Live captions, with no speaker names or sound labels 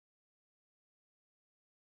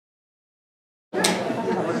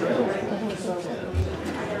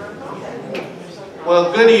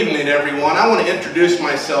Well, good evening, everyone. I want to introduce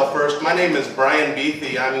myself first. My name is Brian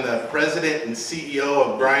Beathy. I'm the President and CEO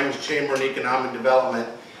of Grimes Chamber and Economic Development.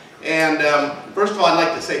 And first of all, I'd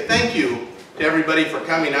like to say thank you to everybody for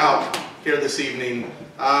coming out here this evening.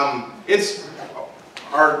 Our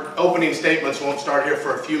opening statements won't start here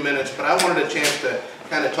for a few minutes, but I wanted a chance to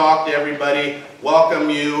kind of talk to everybody, welcome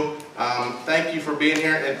you, thank you for being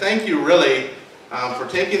here, and thank you really for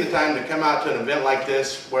taking the time to come out to an event like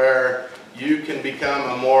this where you can become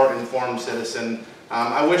a more informed citizen.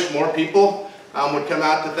 I wish more people would come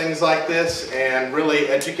out to things like this and really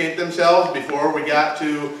educate themselves before we got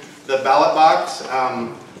to the ballot box.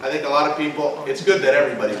 I think a lot of people, it's good that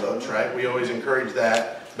everybody votes, right? We always encourage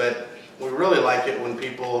that, but we really like it when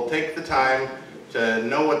people take the time to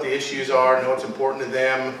know what the issues are, know what's important to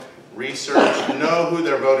them, research, know who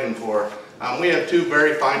they're voting for. We have two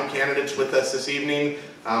very fine candidates with us this evening.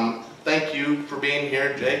 Thank you for being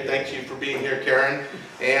here, Jake. Thank you for being here, Karin.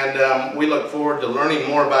 And we look forward to learning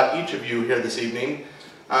more about each of you here this evening.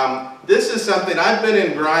 This is something, I've been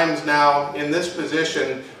in Grimes now in this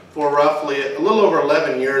position for roughly a little over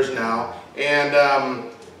 11 years now.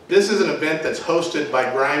 And this is an event that's hosted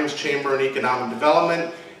by Grimes Chamber and Economic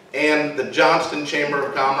Development and the Johnston Chamber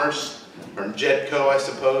of Commerce, or JEDCO, I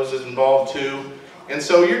suppose, is involved too. And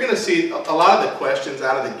so you're going to see a lot of the questions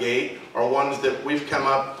out of the gate are ones that we've come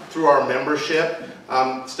up through our membership.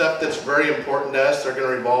 Stuff that's very important to us. They're going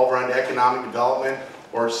to revolve around economic development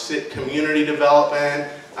or community development,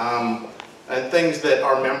 and things that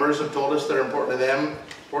our members have told us that are important to them.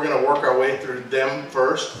 We're going to work our way through them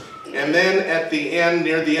first. And then at the end,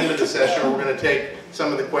 near the end of the session, we're going to take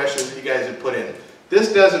some of the questions that you guys have put in.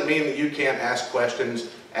 This doesn't mean that you can't ask questions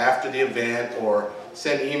after the event or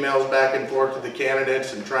send emails back and forth to the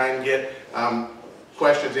candidates and try and get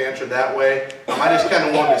questions answered that way. I just kind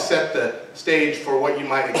of wanted to set the stage for what you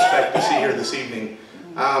might expect to see here this evening.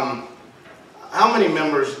 How many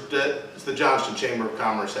members does the Johnston Chamber of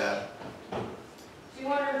Commerce have?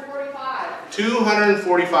 245.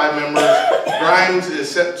 245 members. Grimes is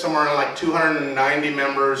set somewhere around like 290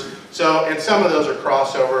 members. So, and some of those are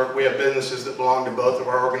crossover. We have businesses that belong to both of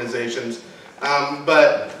our organizations.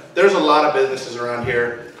 But there's a lot of businesses around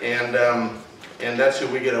here, and that's who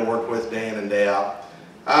we get to work with day in and day out.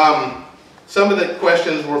 Some of the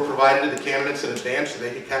questions were provided to the candidates in advance so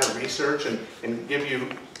they could kind of research and give you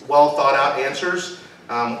well thought out answers.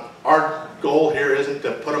 Our goal here isn't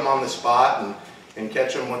to put them on the spot and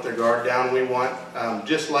catch them with their guard down. We want,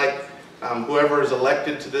 just like whoever is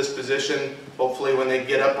elected to this position, hopefully when they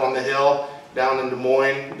get up on the hill down in Des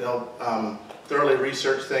Moines, they'll thoroughly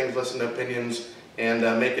research things, listen to opinions, and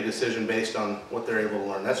make a decision based on what they're able to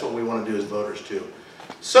learn. That's what we want to do as voters too.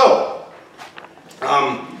 So,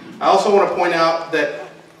 I also want to point out that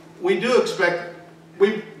we do expect,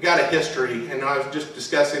 we've got a history, and I was just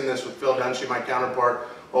discussing this with Phil Dunshee, my counterpart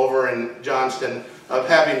over in Johnston, of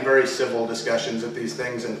having very civil discussions at these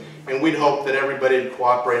things, and we'd hope that everybody would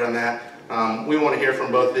cooperate on that. We want to hear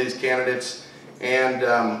from both of these candidates,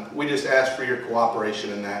 and we just ask for your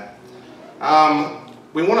cooperation in that.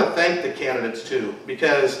 We want to thank the candidates too,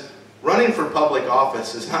 because running for public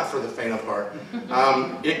office is not for the faint of heart.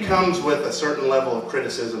 It comes with a certain level of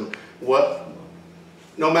criticism.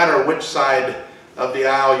 No matter which side of the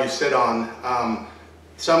aisle you sit on,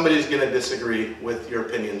 somebody's going to disagree with your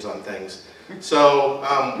opinions on things. So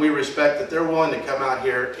we respect that they're willing to come out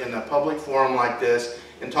here in a public forum like this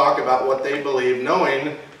and talk about what they believe,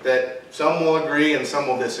 knowing that some will agree and some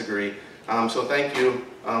will disagree. So thank you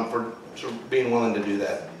for being willing to do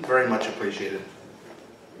that. Very much appreciated.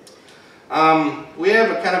 We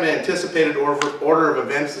have a kind of an anticipated order of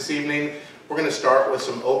events this evening. We're going to start with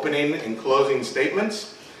some opening and closing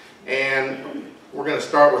statements, and we're going to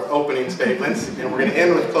start with opening statements, and we're going to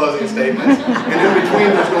end with closing statements, and in between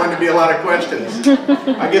there's going to be a lot of questions.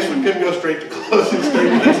 I guess we could go straight to closing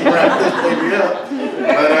statements and wrap this baby up,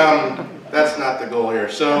 but that's not the goal here.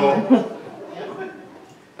 So,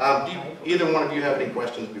 do either one of you have any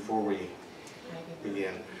questions before we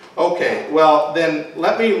begin? Okay, well then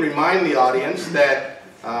let me remind the audience that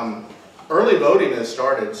early voting has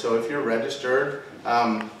started, so if you're registered,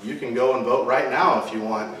 you can go and vote right now if you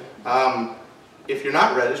want. If you're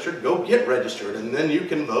not registered, go get registered, and then you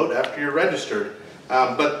can vote after you're registered.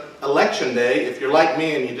 But election day, if you're like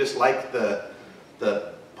me and you just like the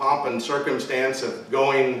pomp and circumstance of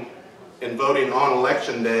going and voting on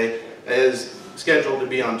election day, is scheduled to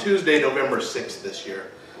be on Tuesday, November 6th this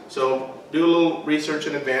year. So do a little research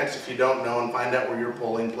in advance if you don't know and find out where your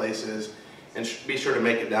polling place is, and be sure to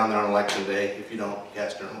make it down there on election day if you don't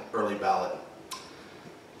cast an early ballot.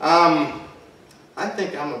 I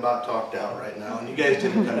think I'm about talked out right now, and you guys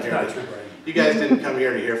didn't come here. You guys didn't come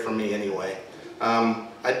here to hear from me anyway.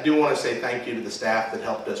 I do want to say thank you to the staff that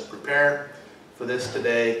helped us prepare for this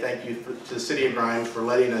today. Thank you to the City of Grimes for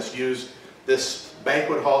letting us use this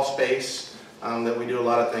banquet hall space that we do a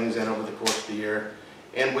lot of things in over the course of the year.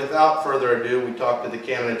 And without further ado, we talked to the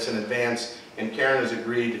candidates in advance, and Karin has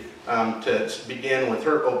agreed to begin with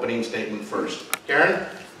her opening statement first. Karin?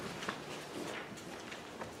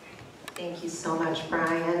 Thank you so much,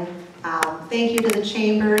 Brian. Thank you to the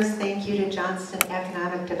Chambers. Thank you to Johnston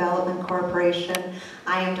Economic Development Corporation.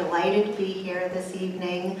 I am delighted to be here this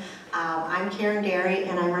evening. I'm Karin Derry,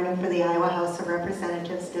 and I'm running for the Iowa House of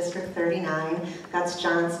Representatives, District 39. That's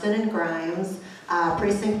Johnston and Grimes,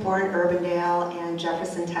 Precinct 4 in Urbandale, and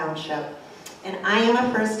Jefferson Township. And I am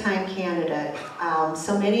a first-time candidate,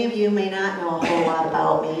 so many of you may not know a whole lot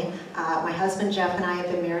about me. My husband Jeff and I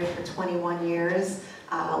have been married for 21 years.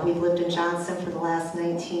 We've lived in Johnston for the last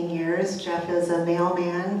 19 years. Jeff is a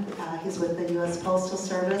mailman. He's with the U.S. Postal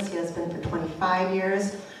Service. He has been for 25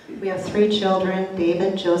 years. We have 3 children,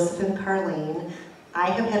 David, Joseph, and Carlene. I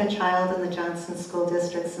have had a child in the Johnston School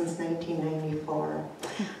District since 1994.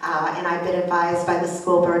 And I've been advised by the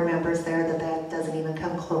school board members there that that doesn't even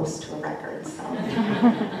come close to a record. So.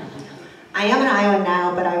 I am an Iowan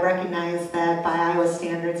now, but I recognize that by Iowa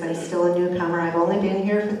standards, I'm still a newcomer. I've only been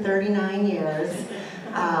here for 39 years.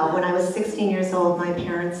 When I was 16 years old, my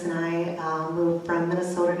parents and I moved from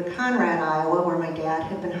Minnesota to Conrad, Iowa, where my dad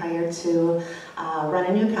had been hired to run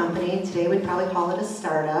a new company. Today we'd probably call it a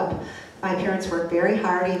startup. My parents worked very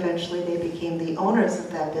hard. Eventually they became the owners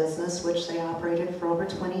of that business, which they operated for over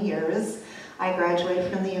 20 years. I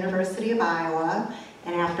graduated from the University of Iowa,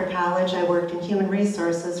 and after college I worked in human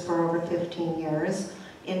resources for over 15 years.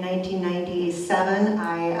 In 1997,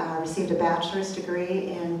 I received a bachelor's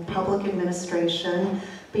degree in public administration.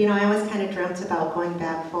 But I always kind of dreamt about going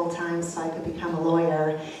back full-time so I could become a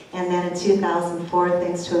lawyer. And then in 2004,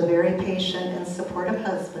 thanks to a very patient and supportive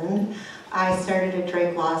husband, I started at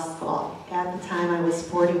Drake Law School. At the time, I was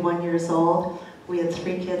 41 years old. We had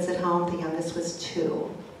 3 kids at home. The youngest was 2.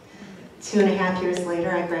 2.5 years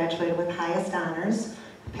later, I graduated with highest honors,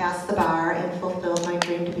 passed the bar, and fulfilled my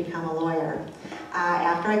dream to become a lawyer.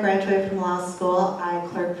 After I graduated from law school, I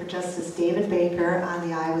clerked for Justice David Baker on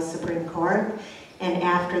the Iowa Supreme Court. And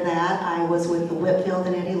after that, I was with the Whitfield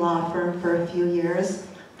and Eddy law firm for a few years.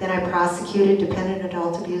 Then I prosecuted dependent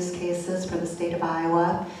adult abuse cases for the state of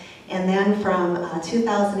Iowa. And then from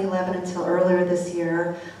 2011 until earlier this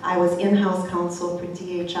year, I was in-house counsel for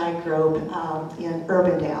DHI Group in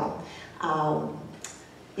Urbandale.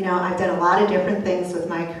 I've done a lot of different things with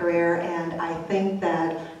my career, and I think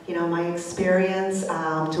that my experience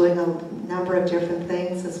doing a number of different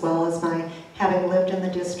things, as well as my having lived in the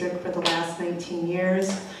district for the last 19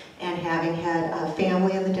 years and having had a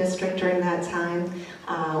family in the district during that time,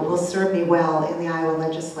 will serve me well in the Iowa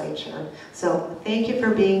legislature. So thank you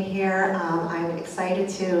for being here. I'm excited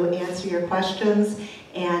to answer your questions,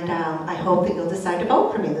 and I hope that you'll decide to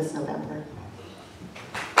vote for me this November.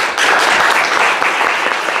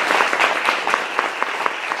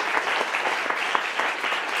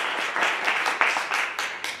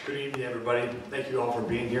 Good evening, everybody. Thank you all for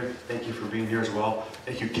being here. Thank you for being here as well.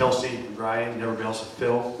 Thank you, Kelsey and Brian, and everybody else,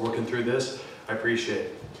 Phil, working through this. I appreciate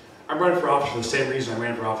it. I'm running for office for the same reason I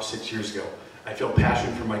ran for office 6 years ago. I feel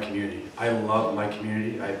passionate for my community. I love my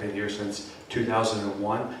community. I've been here since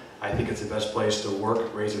 2001. I think it's the best place to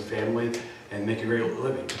work, raise a family, and make a great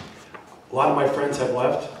living. A lot of my friends have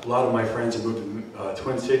left. A lot of my friends have moved to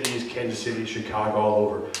Twin Cities, Kansas City, Chicago, all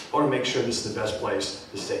over. I want to make sure this is the best place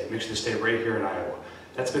to stay. Make sure to stay right here in Iowa.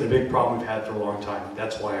 That's been a big problem we've had for a long time.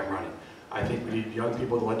 That's why I'm running. I think we need young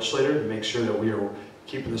people in the legislature to make sure that we are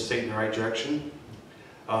keeping the state in the right direction.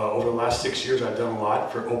 Over the last 6 years, I've done a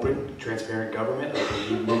lot for open, transparent government. I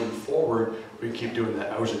believe moving forward, we can keep doing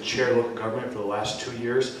that. I was a chair of local government for the last 2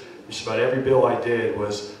 years. Just about every bill I did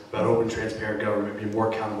was about open, transparent government, be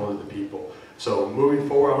more accountable to the people. So moving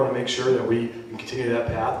forward, I want to make sure that we can continue that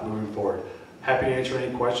path moving forward. Happy to answer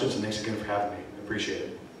any questions, and thanks again for having me. I appreciate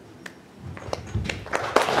it.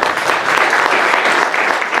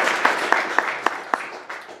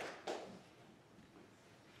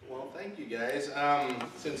 Thank you, guys.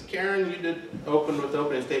 Since Karin, you did open with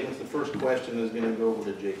opening statements, the first question is going to go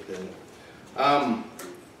over to Jake then.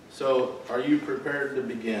 So, are you prepared to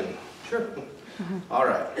begin? Sure. All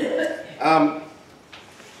right.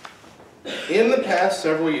 In the past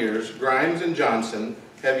several years, Grimes and Johnston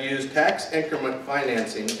have used tax increment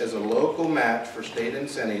financing as a local match for state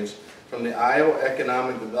incentives from the Iowa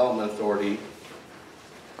Economic Development Authority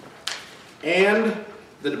and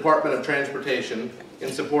the Department of Transportation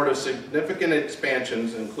in support of significant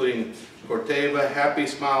expansions, including Corteva, Happy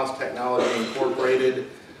Smiles Technology Incorporated,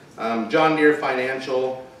 John Deere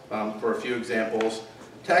Financial, for a few examples.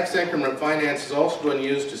 Tax increment finance has also been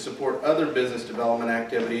used to support other business development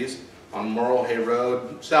activities on Morrill Hay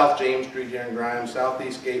Road, South James Street here in Grimes,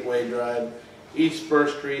 Southeast Gateway Drive, East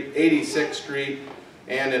 1st Street, 86th Street,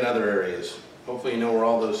 and in other areas. Hopefully you know where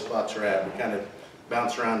all those spots are at. We kind of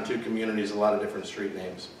bounce around two communities, a lot of different street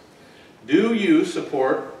names. Do you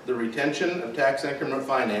support the retention of tax increment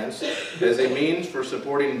finance as a means for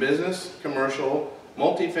supporting business, commercial,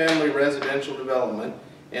 multifamily residential development,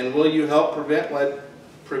 and will you help prevent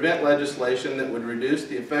legislation that would reduce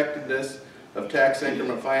the effectiveness of tax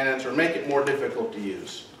increment finance or make it more difficult to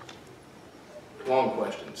use? Long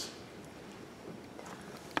questions.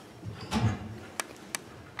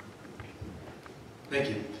 Thank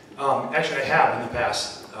you. Actually, I have in the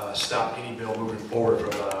past stopped any bill moving forward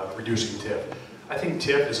from reducing TIF. I think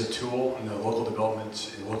TIF is a tool in the local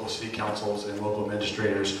developments, in local city councils, and local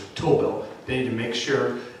administrators' tool belt. They need to make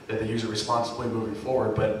sure that they use it responsibly moving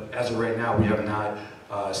forward, but as of right now, we have not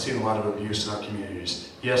seen a lot of abuse in our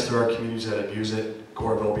communities. Yes, there are communities that abuse it,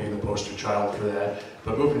 Corville being the poster child for that,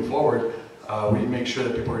 but moving forward, we need to make sure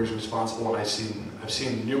that people are using it responsible, and I've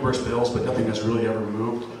seen numerous bills, but nothing has really ever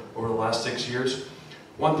moved over the last 6 years.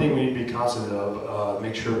 One thing we need to be cognizant of,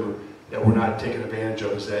 make sure that we're not taking advantage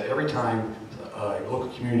of, is that every time a local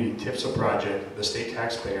community tips a project, the state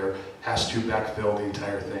taxpayer has to backfill the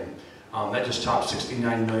entire thing. That just topped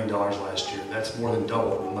 $69 million last year. That's more than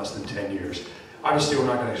double in less than 10 years. Obviously, we're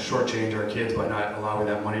not going to shortchange our kids by not allowing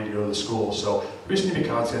that money to go to the school. So we just need to be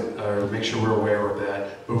cognizant, or make sure we're aware of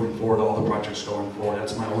that moving forward, all the projects going forward.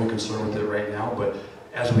 That's my only concern with it right now. But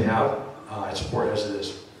as we have, I support it as it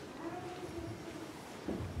is.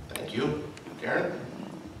 Thank you. Karin?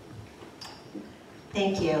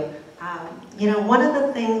 Thank you. You know, one of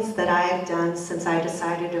the things that I've done since I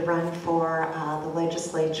decided to run for the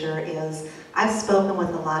legislature is I've spoken with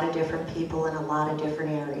a lot of different people in a lot of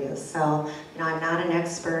different areas. So, you know, I'm not an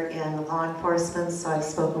expert in law enforcement, so I've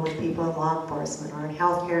spoken with people in law enforcement, or in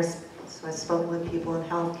healthcare, so I've spoken with people in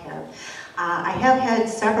healthcare. I have had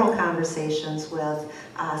several conversations with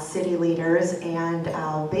city leaders, and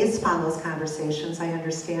based upon those conversations, I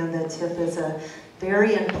understand that TIF is a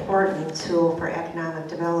very important tool for economic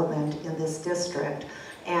development in this district,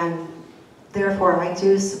 and therefore I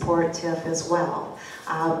do support TIF as well.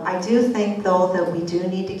 I do think, though, that we do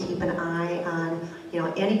need to keep an eye on, you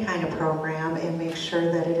know, any kind of program and make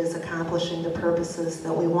sure that it is accomplishing the purposes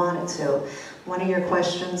that we want it to. One of your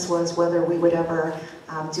questions was whether we would ever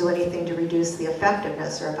do anything to reduce the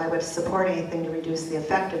effectiveness, or if I would support anything to reduce the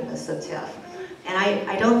effectiveness of TIF. And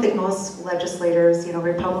I don't think most legislators, you know,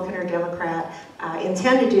 Republican or Democrat,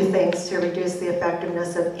 intend to do things to reduce the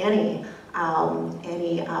effectiveness of any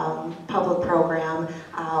public program,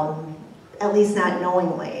 at least not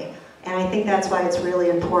knowingly. And I think that's why it's really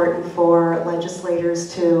important for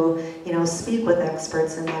legislators to, you know, speak with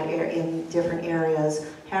experts in that in different areas,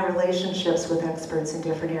 have relationships with experts in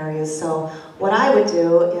different areas. So what I would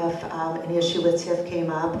do if an issue with TIF came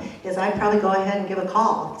up is I'd probably go ahead and give a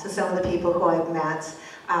call to some of the people who I've met,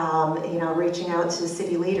 you know, reaching out to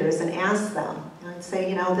city leaders and ask them. I'd say,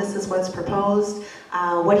 you know, this is what's proposed.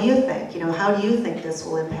 What do you think? You know, how do you think this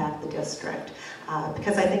will impact the district?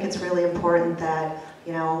 Because I think it's really important that,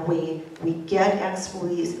 you know, we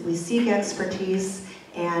seek expertise,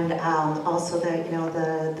 and also that, you know,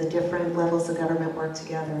 the different levels of government work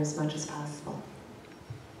together as much as possible.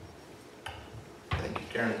 Thank you,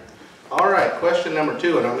 Karin. All right, question number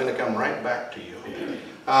 2, and I'm going to come right back to you.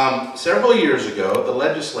 Several years ago, the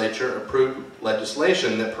legislature approved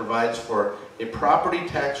legislation that provides for a property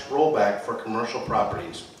tax rollback for commercial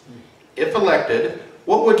properties. If elected,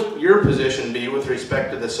 what would your position be with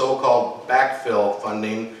respect to the so-called backfill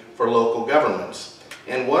funding for local governments?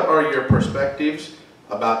 And what are your perspectives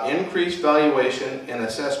about increased valuation and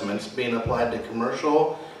assessments being applied to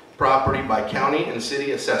commercial property by county and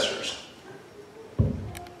city assessors?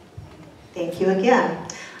 Thank you again.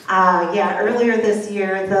 Yeah, earlier this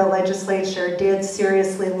year, the legislature did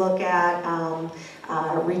seriously look at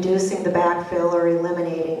reducing the backfill or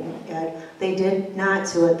eliminating it. They did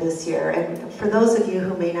not do it this year. And for those of you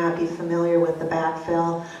who may not be familiar with the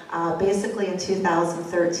backfill, basically in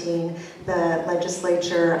 2013, the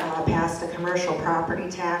legislature passed a commercial property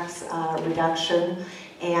tax reduction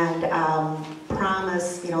and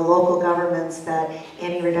promised, you know, local governments that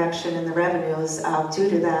any reduction in the revenues due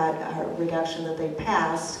to that reduction that they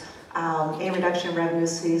passed, any reduction in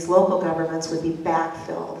revenues to these local governments would be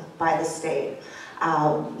backfilled by the state.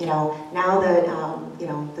 Now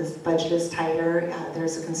that this budget is tighter,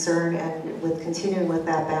 there's a concern and with continuing with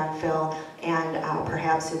that backfill and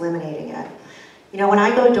perhaps eliminating it. When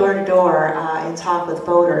I go door to door and talk with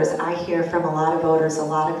voters, I hear from a lot of voters a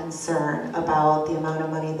lot of concern about the amount of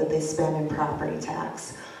money that they spend in property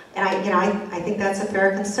tax. And I think that's a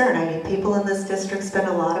fair concern. I mean, people in this district spend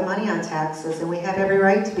a lot of money on taxes, and we have every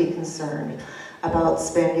right to be concerned about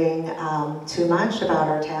spending too much, about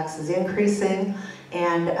our taxes increasing,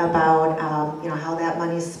 and about how that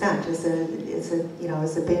money is spent. Is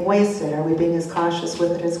it being wasted? Are we being as cautious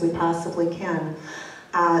with it as we possibly can?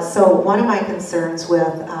 So one of my concerns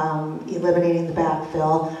with eliminating the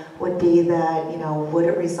backfill would be that, would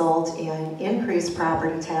it result in increased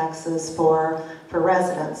property taxes for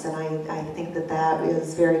residents? And I think that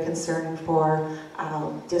is very concerning for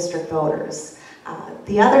district voters.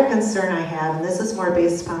 The other concern I have, and this is more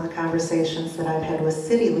based upon the conversations that I've had with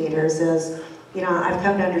city leaders, is, I've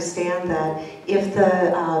come to understand that if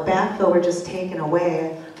the backfill were just taken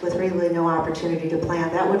away with really no opportunity to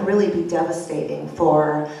plan, that would really be devastating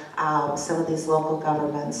for some of these local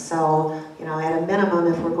governments. So, at a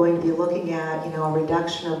minimum, if we're going to be looking at, a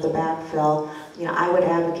reduction of the backfill, I would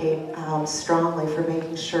advocate strongly for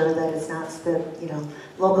making sure that it's not that,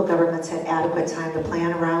 local governments had adequate time to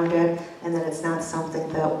plan around it, and that it's not something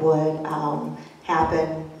that would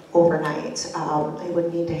happen overnight. It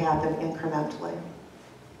would need to happen incrementally.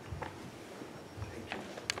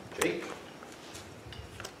 Jake?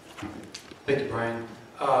 Thank you, Brian.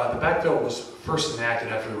 The backfill was first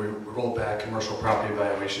enacted after we rolled back commercial property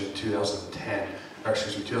evaluation in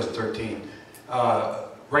 2013.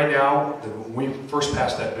 Right now, when we first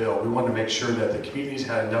passed that bill, we wanted to make sure that the communities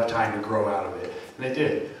had enough time to grow out of it, and they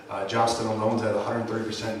did. Johnston alone was at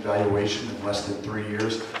 130% valuation in less than 3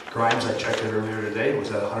 years. Grimes, I checked it earlier today,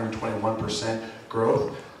 was at 121%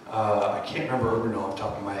 growth. I can't remember Urbano off the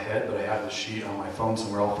top of my head, but I have the sheet on my phone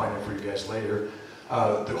somewhere. I'll find it for you guys later.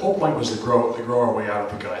 The whole point was to grow our way out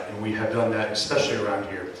of the gut, and we have done that, especially around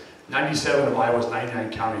here. 97 of Iowa's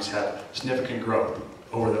 99 counties have significant growth,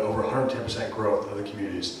 over 110% growth of the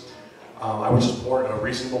communities. I would support a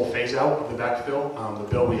reasonable phase out of the backfill. The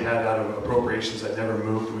bill we had out of appropriations that never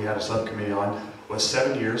moved, we had a subcommittee on, was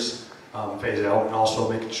 7 years phase out, and also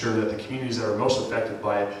making sure that the communities that are most affected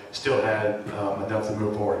by it still had enough to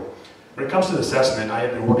move forward. When it comes to the assessment, I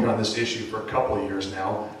have been working on this issue for a couple of years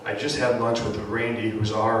now. I just had lunch with Randy,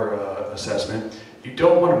 who's our assessment. You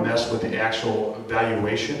don't want to mess with the actual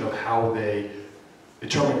valuation of how they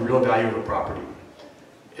determine the real value of a property.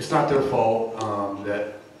 It's not their fault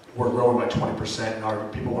that we're growing by 20% and our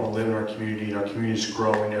people want to live in our community and our community is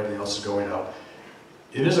growing and everything else is going up.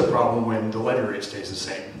 It is a problem when the levy rate stays the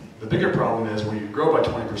same. The bigger problem is when you grow by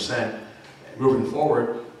 20%, moving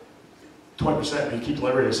forward, 20%, when you keep the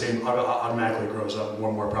levy rate the same, automatically grows up more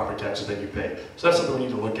and more property taxes that you pay. So that's something we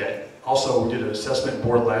need to look at. Also, we did an assessment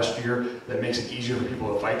board last year that makes it easier for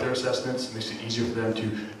people to fight their assessments. It makes it easier for them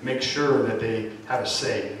to make sure that they have a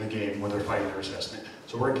say in the game when they're fighting their assessment.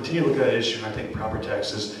 So we're going to continue to look at that issue, and I think property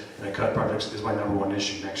taxes and a cut property taxes is my #1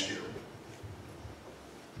 issue next year.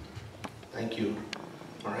 Thank you.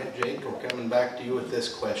 All right, Jake, we're coming back to you with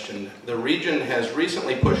this question. The region has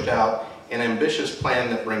recently pushed out an ambitious plan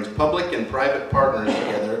that brings public and private partners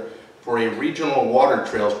together for a regional water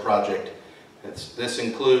trails project. This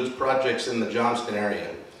includes projects in the Johnston area.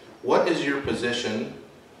 What is your position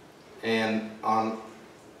on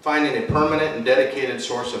finding a permanent and dedicated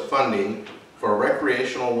source of funding for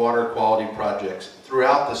recreational water quality projects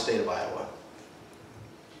throughout the state of Iowa?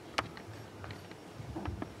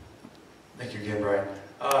 Thank you again, Brian.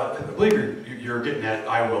 I believe you're getting at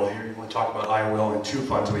IWIL here. You want to talk about IWIL and 2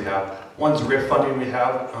 funds we have. One's RIF funding we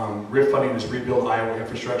have. RIF funding is Rebuild Iowa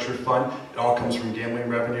Infrastructure Fund. It all comes from gambling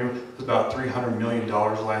revenue. It's about $300 million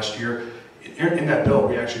last year. In that bill,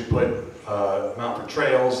 we actually put amount for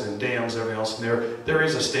trails and dams, everything else in there. There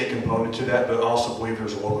is a state component to that, but I also believe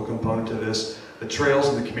there's a local component to this. The trails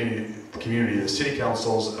in the community, the city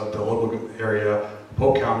councils of the local area,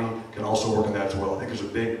 Polk County can also work on that as well. I think there's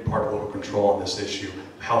a big part of local control on this issue,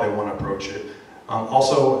 how they want to approach it.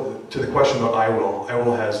 Also, to the question about IWIL,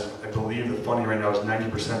 IWIL has, I believe the funding right now is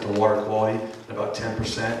 90% to water quality and about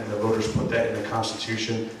 10%, and the voters put that in the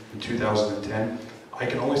Constitution in 2010. I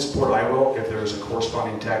can only support IWIL if there's a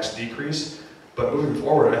corresponding tax decrease, but moving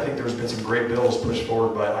forward, I think there's been some great bills pushed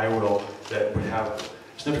forward by IWIL that would have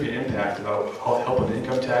significant impact about helping the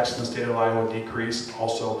income tax in the state of Iowa decrease,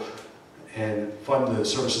 also, and fund the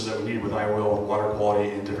services that we need with IWIL, with water quality,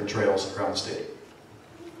 and different trails around the state.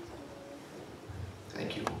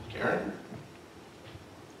 Thank you. Karin?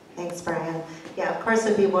 Thanks, Brian. Yeah, of course,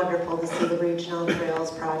 it'd be wonderful to see the Regional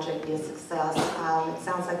Trails project be a success. It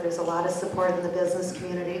sounds like there's a lot of support in the business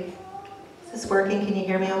community. Is this working? Can you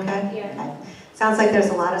hear me okay? Yeah. Okay. Sounds like there's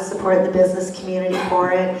a lot of support in the business community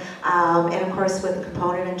for it. And of course, with the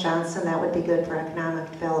component in Johnston, that would be good for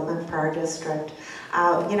economic development for our district.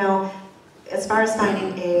 You know, as far as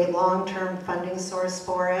finding a long-term funding source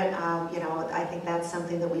for it, you know, I think that's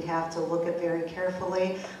something that we'd have to look at very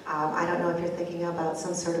carefully. I don't know if you're thinking about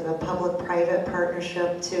some sort of a public-private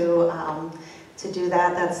partnership to do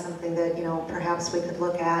that. That's something that, you know, perhaps we could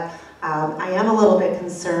look at. I am a little bit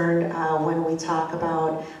concerned when we talk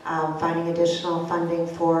about finding additional funding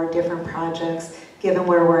for different projects, given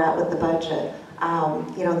where we're at with the budget.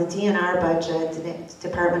 You know, the DNR budget, the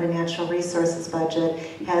Department of Natural Resources budget,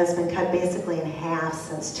 has been cut basically in half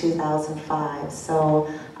since 2005. So,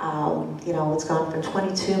 you know, it's gone from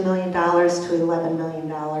 $22 million to $11 million.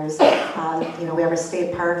 You know, we have our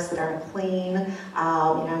state parks that aren't clean, you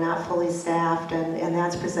know, not fully staffed, and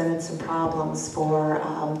that's presented some problems for,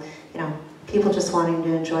 you know, people just wanting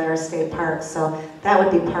to enjoy our state parks. So that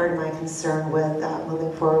would be part of my concern with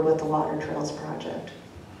moving forward with the Water Trails project.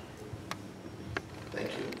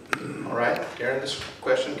 Thank you. All right, Karin, this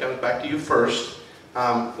question comes back to you first.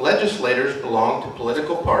 Legislators belong to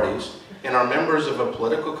political parties and are members of a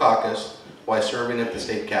political caucus while serving at the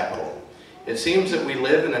state capitol. It seems that we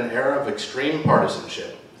live in an era of extreme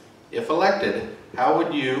partisanship. If elected, how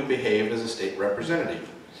would you behave as a state representative?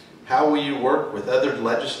 How will you work with other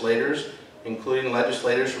legislators, including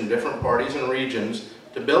legislators from different parties and regions,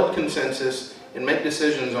 to build consensus and make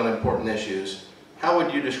decisions on important issues? How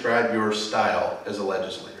would you describe your style as a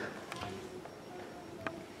legislator?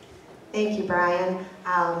 Thank you, Brian.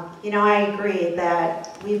 You know, I agree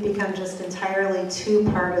that we've become just entirely too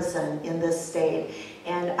partisan in this state.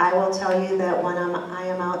 And I will tell you that when I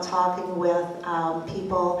am out talking with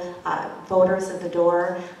people, voters at the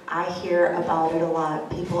door, I hear about it a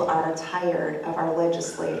lot. People are tired of our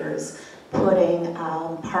legislators putting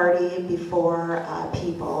party before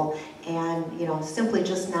people, and you know, simply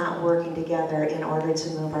just not working together in order to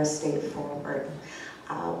move our state forward.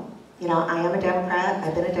 You know, I am a Democrat.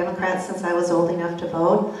 I've been a Democrat since I was old enough to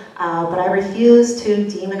vote, but I refuse to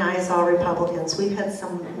demonize all Republicans. We've had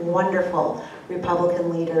some wonderful Republican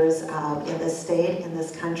leaders in this state, in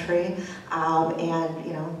this country, and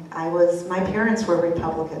you know, my parents were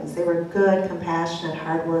Republicans. They were good, compassionate,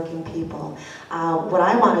 hardworking people. What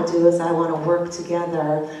I want to do is I want to work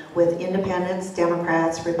together with independents,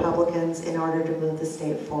 Democrats, Republicans in order to move the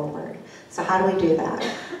state forward. So how do we do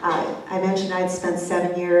that? I mentioned I'd spent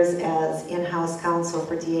 7 years as in-house counsel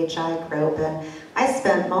for DHI Group, and I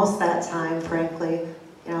spent most of that time, frankly,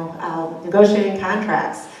 you know, negotiating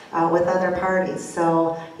contracts with other parties.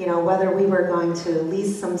 So, you know, whether we were going to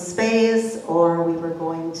lease some space or we were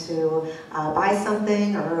going to buy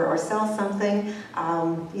something or sell something,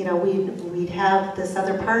 you know, we'd have this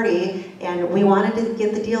other party and we wanted to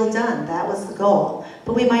get the deal done. That was the goal.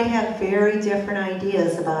 But we might have very different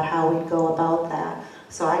ideas about how we'd go about that.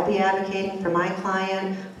 So I'd be advocating for my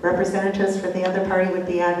client, representatives for the other party would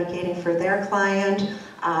be advocating for their client.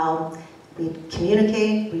 We'd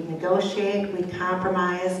communicate, we'd negotiate, we'd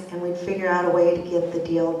compromise, and we'd figure out a way to get the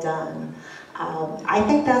deal done. I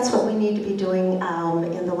think that's what we need to be doing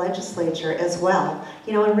in the legislature as well.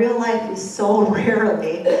 You know, in real life, we so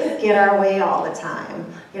rarely get our way all the time.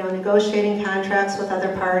 You know, negotiating contracts with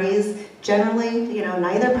other parties, generally, you know,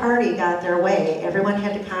 neither party got their way. Everyone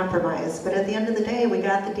had to compromise. But at the end of the day, we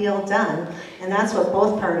got the deal done. And that's what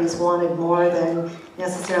both parties wanted more than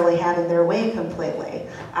necessarily having their way completely.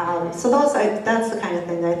 So that's the kind of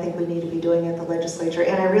thing that I think we need to be doing at the legislature.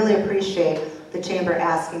 And I really appreciate the chamber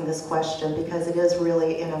asking this question because it is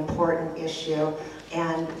really an important issue.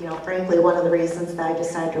 And, you know, frankly, one of the reasons that I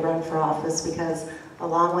decided to run for office because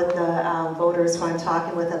along with the voters who I'm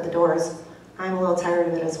talking with at the doors, I'm a little tired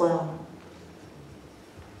of it as well.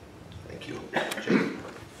 Thank you. Jake?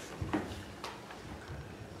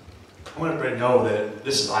 I want everybody to know that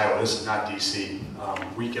this is Iowa, this is not DC.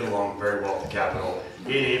 We get along very well with the Capitol.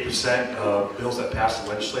 88% of bills that pass the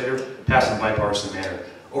legislature pass in a bipartisan manner.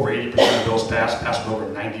 Over 80% of bills pass with over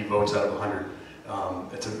 90 votes out of 100.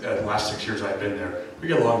 In the last 6 years I've been there. We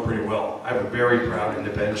get along pretty well. I have a very proud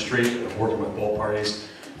independent streak of working with both parties.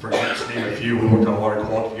 For instance, to name a few, we worked on water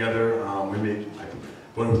quality together. I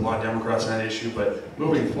voted with a lot of Democrats on that issue, but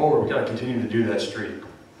moving forward, we've got to continue to do that streak.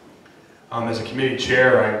 As a committee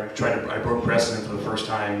chair, I broke precedent for the first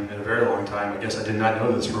time in a very long time. I guess I did not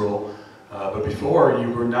know this rule, but before you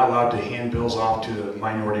were not allowed to hand bills off to the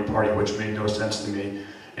minority party, which made no sense to me.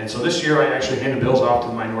 And so this year I actually handed bills off to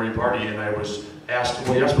the minority party, and I was asked,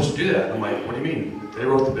 well, you're not supposed to do that. And I'm like, what do you mean? They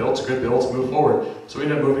wrote the bill, it's a good bill, let's move forward. So we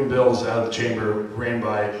ended up moving bills out of the chamber, ran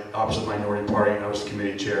by the opposite minority party, and I was the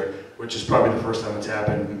committee chair, which is probably the first time it's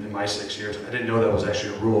happened in my 6 years. I didn't know that was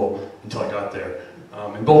actually a rule until I got there.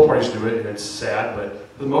 And both parties do it, and it's sad, but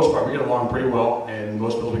for the most part, we get along pretty well, and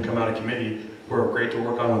most bills we come out of committee were great to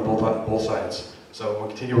work on with both sides. So we'll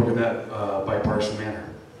continue working that bipartisan manner.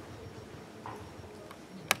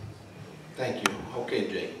 Thank you. Okay,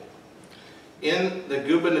 Jake. In the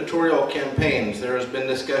gubernatorial campaigns, there has been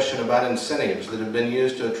discussion about incentives that have been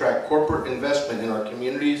used to attract corporate investment in our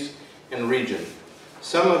communities and region.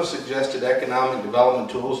 Some have suggested economic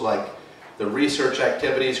development tools like the research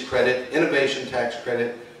activities credit, innovation tax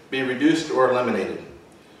credit, be reduced or eliminated.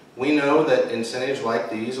 We know that incentives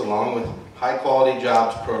like these, along with high quality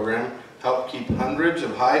jobs program, help keep hundreds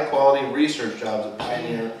of high quality research jobs at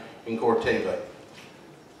Pioneer and Corteva.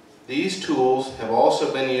 These tools have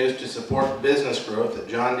also been used to support business growth at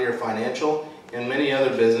John Deere Financial and many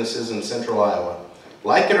other businesses in central Iowa.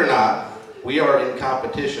 Like it or not, we are in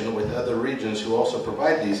competition with other regions who also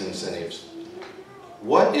provide these incentives.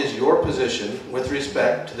 What is your position with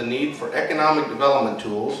respect to the need for economic development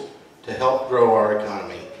tools to help grow our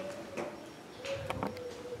economy?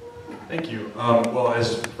 Thank you. Well,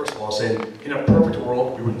 first of all, I'll say, in a perfect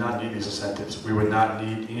world, we would not need these incentives. We would not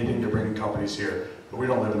need anything to bring companies here, but we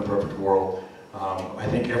don't live in a perfect world. I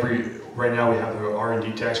think right now we have the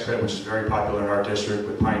R&D tax credit, which is very popular in our district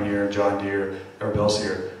with Pioneer, John Deere, everybody else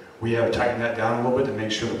here. We have tightened that down a little bit to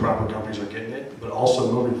make sure the proper companies are getting it, but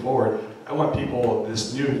also moving forward, I want people,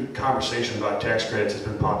 this new conversation about tax credits has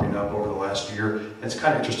been popping up over the last year, and it's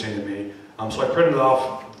kind of interesting to me. So I printed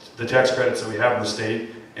off the tax credits that we have in the state,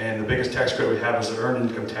 and the biggest tax credit we have is the earned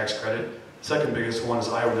income tax credit. The second biggest one is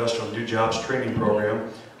the Iowa Industrial New Jobs Training Program.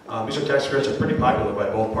 These are tax credits that are pretty popular by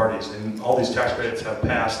both parties, and all these tax credits have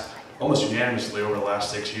passed almost unanimously over the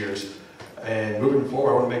last 6 years. And moving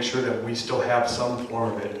forward, I want to make sure that we still have some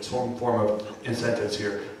form of incentives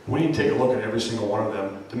here. We need to take a look at every single one of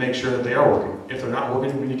them to make sure that they are working. If they're not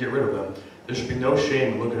working, we need to get rid of them. There should be no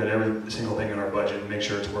shame in looking at every single thing in our budget and make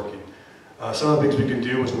sure it's working. Some of the things we can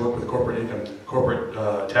do is work with corporate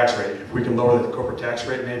tax rate. If we can lower the corporate tax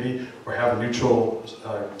rate maybe, or have a neutral,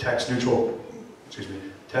 tax neutral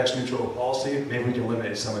policy, maybe we can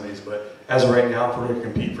eliminate some of these. But as of right now, if we're going to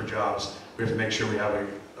compete for jobs, we have to make sure we have a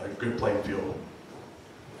good playing field.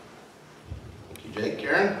 Thank you, Jake.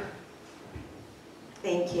 Karin?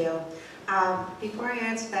 Thank you. Before I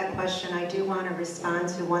answer that question, I do want to respond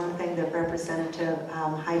to one thing that Representative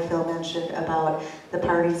Highfill mentioned about the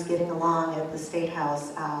parties getting along at the State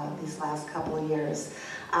House these last couple of years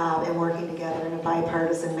and working together in a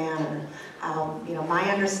bipartisan manner. You know, my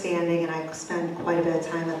understanding, and I spent quite a bit of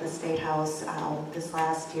time at the State House this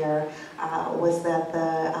last year, was that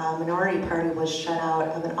the minority party was shut out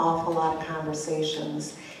of an awful lot of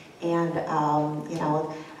conversations. And, you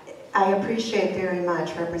know, I appreciate very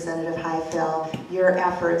much, Representative Highfill, your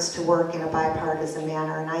efforts to work in a bipartisan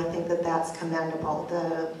manner, and I think that that's commendable,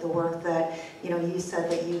 the work that, you know, you said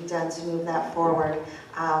that you've done to move that forward.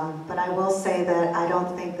 But I will say that I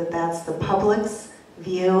don't think that that's the public's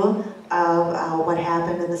view of what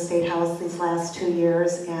happened in the State House these last 2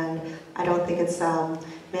 years, and I don't think it's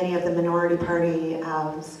many of the minority party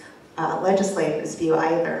legislators' view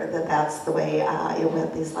either, that that's the way it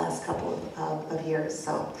went these last couple of years.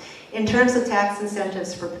 So, in terms of tax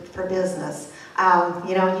incentives for business,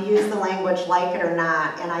 you know, you use the language "like it or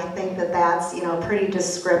not," and I think that that's, you know, pretty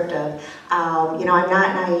descriptive. You know, I'm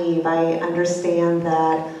not naive. I understand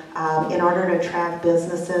that in order to attract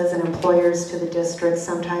businesses and employers to the district,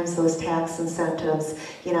 sometimes those tax incentives,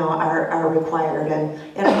 you know, are required.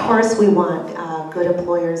 And of course we want good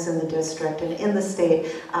employers in the district and in the state,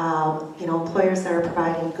 you know, employers that are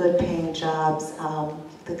providing good paying jobs,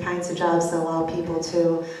 the kinds of jobs that allow people to,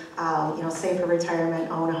 you know, save for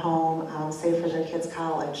retirement, own a home, save for their kids'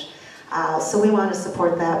 college. So we want to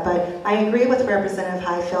support that, but I agree with Representative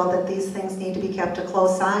Highfill that these things need to be kept a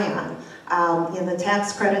close eye on. You know, the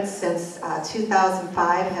tax credits since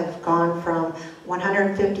 2005 have gone from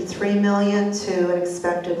 153 million to an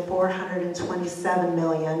expected 427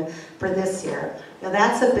 million for this year. Now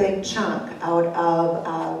that's a big chunk out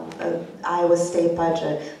of Iowa's state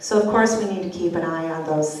budget. So of course we need to keep an eye on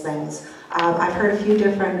those things. I've heard a few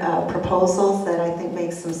different proposals that I think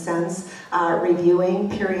make some sense. Reviewing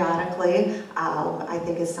periodically, I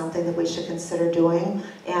think is something that we should consider doing.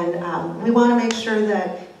 And we want to make sure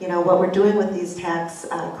that, you know, what we're doing with these tax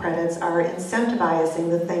credits are incentivizing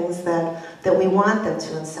the things that we want them to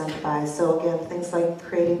incentivize. So again, things like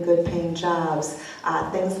creating good paying jobs,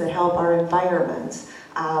 things that help our environment,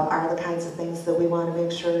 are the kinds of things that we want to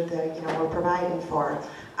make sure that, you know, we're providing for.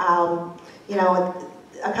 You know,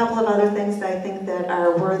 a couple of other things that I think that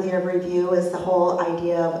are worthy of review is the whole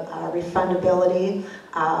idea of refundability.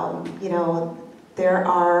 You know, there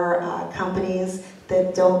are companies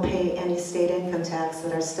that don't pay any state income tax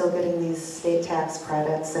that are still getting these state tax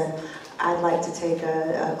credits, and I'd like to take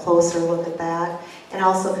a closer look at that, and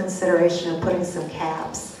also consideration of putting some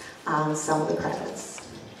caps on some of the credits.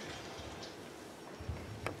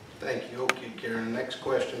 Thank you. Okay, Karen, next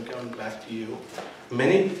question comes back to you.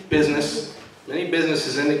 Many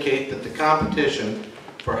businesses indicate that the competition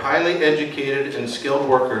for highly educated and skilled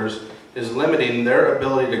workers is limiting their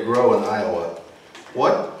ability to grow in Iowa.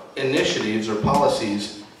 What initiatives or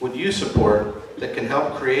policies would you support that can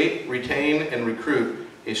help create, retain, and recruit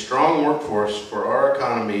a strong workforce for our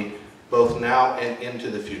economy both now and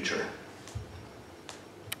into the future?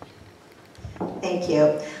 Thank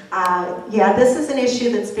you. Yeah, this is an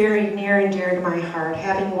issue that's very near and dear to my heart.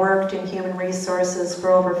 Having worked in human resources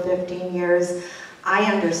for over 15 years, I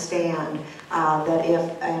understand that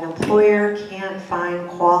if an employer can't find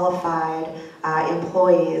qualified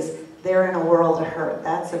employees, they're in a world of hurt.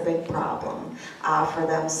 That's a big problem for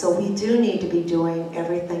them. So we do need to be doing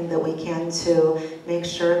everything that we can to make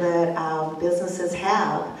sure that businesses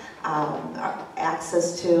have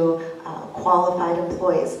access to qualified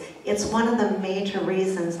employees. It's one of the major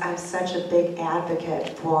reasons I'm such a big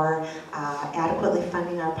advocate for adequately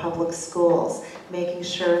funding our public schools, making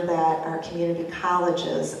sure that our community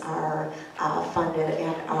colleges are funded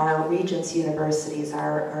and our Regents universities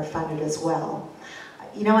are funded as well.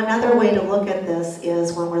 You know, another way to look at this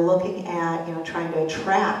is when we're looking at, you know, trying to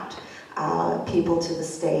attract people to the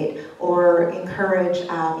state or encourage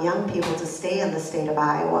young people to stay in the state of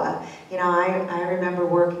Iowa. You know, I remember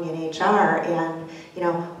working in HR, and, you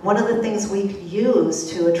know, one of the things we could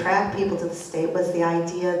use to attract people to the state was the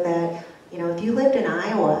idea that, you know, if you lived in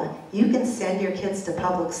Iowa, you can send your kids to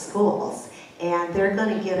public schools and they're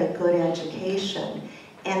going to get a good education.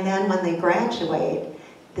 And then when they graduate,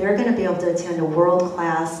 they're going to be able to attend a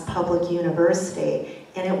world-class public university,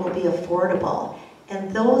 and it will be affordable.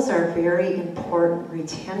 And those are very important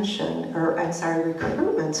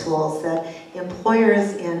recruitment tools that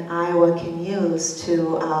employers in Iowa can use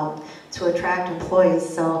to attract employees.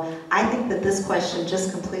 So I think that this question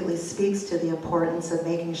just completely speaks to the importance of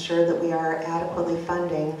making sure that we are adequately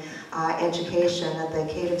funding education at the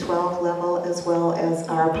K-12 level as well as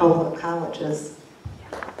our public colleges.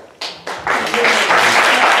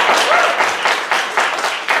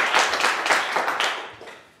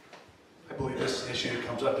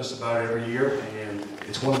 Up just about every year, and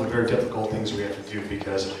it's one of the very difficult things we have to do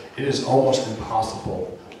because it is almost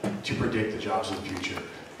impossible to predict the jobs of the future.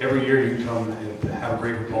 Every year you can come and have a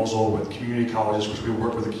great proposal with community colleges, which we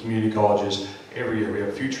work with the community colleges every year. We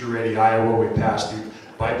have Future Ready Iowa. We passed the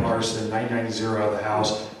bipartisan 990 out of the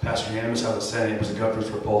House, passed unanimous out of the Senate. It was the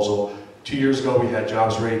governor's proposal. 2 years ago we had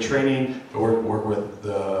Jobs Ready Training. We work with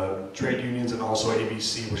the trade unions and also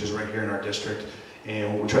ABC, which is right here in our district.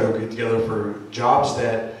 And we'll try to get together for jobs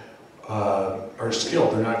that are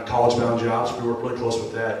skilled. They're not college-bound jobs. We work really close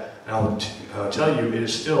with that. And I'll tell you, it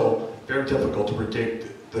is still very difficult to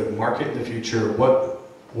predict the market in the future.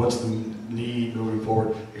 What's the need moving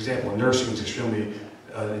forward? Example, nursing is extremely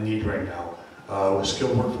in need right now. With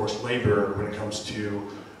skilled workforce labor when it comes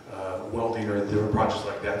to welding or different projects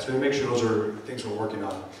like that. So we make sure those are things we're working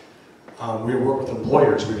on. We work with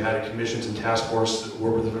employers. We've had commissions and task force that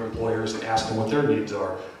work with different employers and ask them what their needs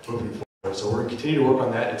are moving forward. So we're going to continue to work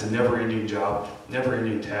on that. It's a never-ending job,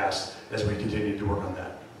 never-ending task as we continue to work on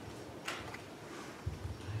that.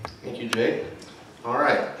 Thank you, Jake. All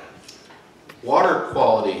right. Water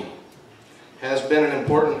quality has been an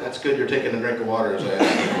important, that's good you're taking a drink of water as I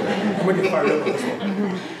ask you a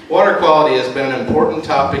question. Water quality has been an important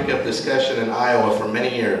topic of discussion in Iowa for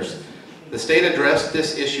many years. The state addressed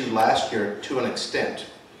this issue last year to an extent.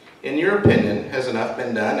 In your opinion, has enough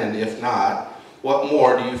been done? And if not, what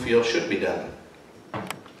more do you feel should be done?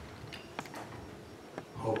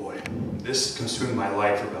 Oh boy, this consumed my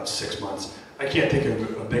life for about 6 months. I can't think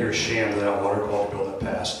of a bigger sham than that water quality bill that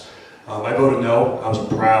passed. I voted no. I was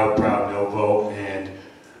a proud no vote, and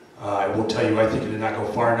I will tell you, I think it did not go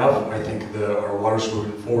far enough. I think our water's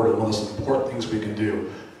moving forward, and one of the most important things we can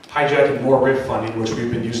do. Hijacking more RIF funding, which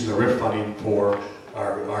we've been using the RIF funding for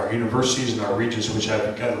our universities and our regions, which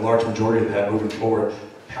have gotten a large majority of that moving forward.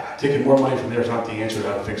 Taking more money from there is not the answer to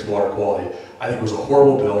how to fix water quality. I think it was a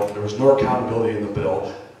horrible bill. There was no accountability in the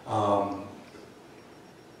bill.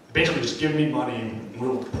 Basically, just give me money,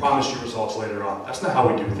 we'll promise you results later on. That's not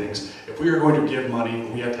how we do things. If we are going to give money,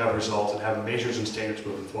 we have to have results and have measures and standards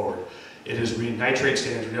moving forward. It is meeting nitrate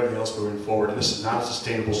standards and everything else moving forward, and this is not a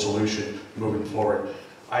sustainable solution moving forward.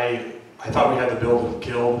 I thought we had the bill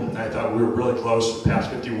killed, and I thought we were really close.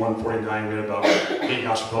 Passed 51-49. We had about 8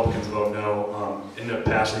 House Republicans vote no. Ended up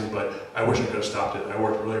passing, but I wish I could have stopped it. I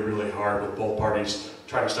worked really, really hard with both parties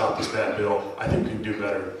trying to stop this bad bill. I think we can do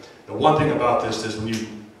better. The one thing about this is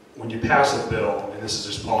when you pass a bill, and this is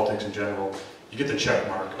just politics in general, you get the check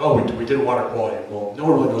mark. Oh, we did water quality. Well, no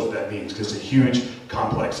one really knows what that means because it's a huge,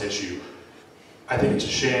 complex issue. I think it's a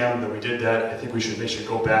sham that we did that. I think we should make sure to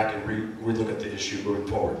go back and re-look at the issue moving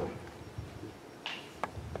forward.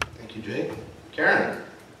 Thank you, Jake. Karin.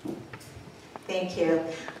 Thank you.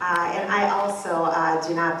 And I also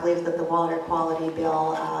do not believe that the water quality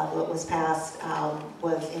bill that was passed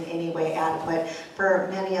was in any way adequate for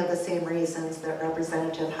many of the same reasons that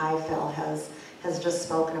Representative Highfill has just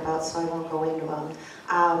spoken about, so I won't go into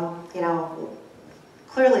them. You know,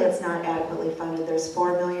 clearly it's not adequately funded. There's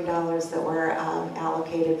 $4 million that were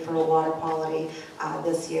allocated for water quality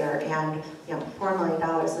this year, and you know, $4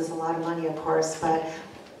 million is a lot of money, of course, but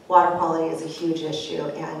water quality is a huge issue,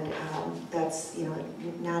 and that's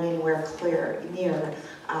not anywhere near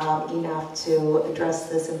enough to address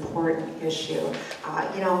this important issue.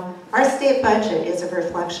 Our state budget is a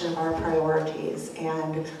reflection of our priorities,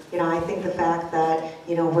 and I think the fact that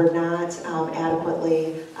we're not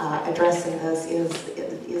adequately addressing this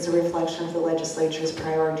is a reflection of the legislature's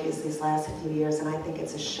priorities these last few years, and I think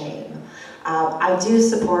it's a shame. I do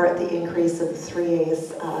support the increase of the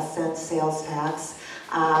 3/8 sales tax.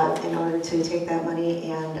 In order to take that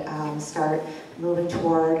money and start moving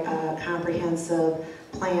toward a comprehensive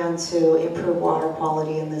plan to improve water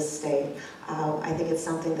quality in this state. I think it's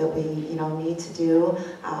something that we need to do.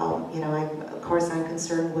 Of course I'm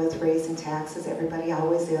concerned with raising taxes. Everybody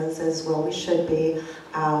always is, as well we should be.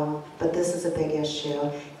 But this is a big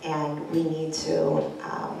issue, and we need to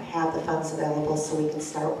have the funds available so we can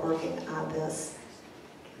start working on this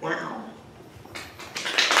now.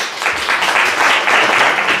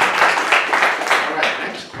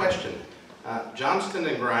 Question. Johnston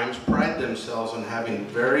and Grimes pride themselves on having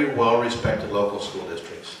very well-respected local school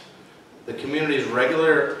districts. The communities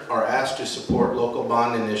regularly are asked to support local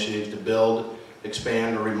bond initiatives to build,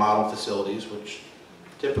 expand, or remodel facilities, which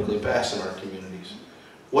typically pass in our communities.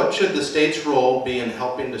 What should the state's role be in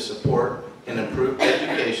helping to support and improve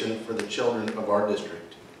education for the children of our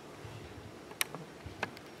district?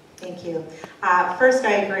 Thank you. First,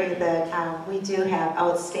 I agree that we do have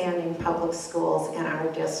outstanding public schools in our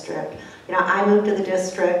district. I moved to the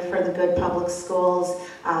district for the good public schools.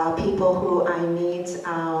 People who I meet,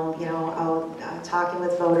 talking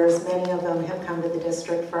with voters, many of them have come to the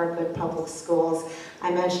district for our good public schools.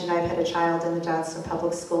 I mentioned I've had a child in the Johnston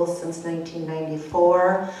Public Schools since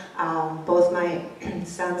 1994. Both my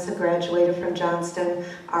sons have graduated from Johnston.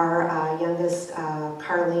 Our youngest,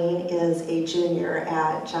 Carlene, is a junior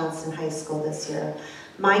at Johnston High School this year.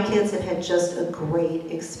 My kids have had just a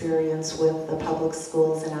great experience with the public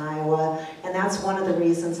schools in Iowa, and that's one of the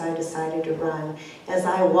reasons I decided to run. As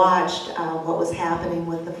I watched what was happening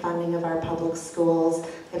with the funding of our public schools,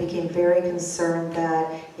 I became very concerned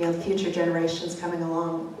that future generations coming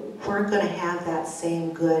along weren't going to have that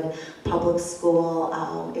same good public school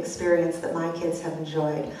experience that my kids have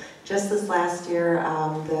enjoyed. Just this last year,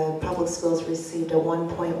 the public schools received a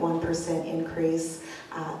 1.1% increase.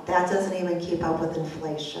 That doesn't even keep up with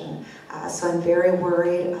inflation. So I'm very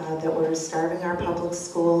worried that we're starving our public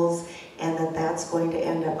schools and that that's going to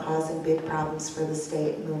end up causing big problems for the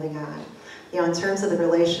state moving on. In terms of the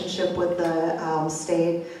relationship with the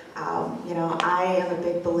state, I am a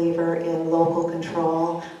big believer in local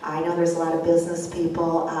control. I know there's a lot of business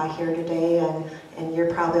people here today, and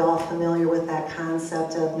you're probably all familiar with that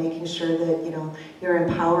concept of making sure that you're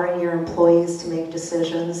empowering your employees to make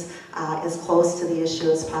decisions as close to the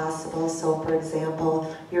issue as possible. So, for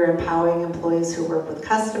example, you're empowering employees who work with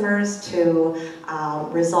customers to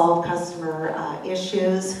resolve customer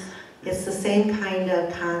issues. It's the same kind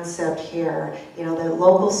of concept here. The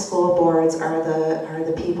local school boards are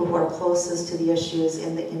the people who are closest to the issues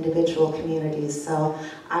in the individual communities. So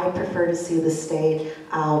I prefer to see the state,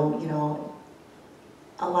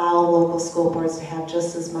 allow local school boards to have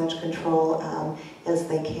just as much control as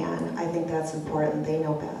they can. I think that's important. They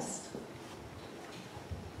know best.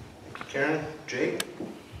 Thank you, Karin. Jake?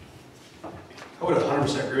 I would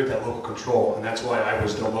 100% agree with that local control, and that's why I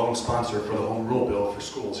was the lone sponsor for the home rule bill for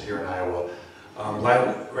schools here in Iowa.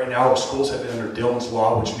 Right now, schools have been under Dillon's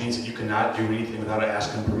law, which means that you cannot do anything without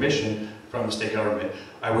asking permission from the state government.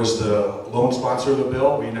 I was the lone sponsor of the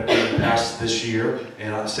bill. We ended up getting passed this year,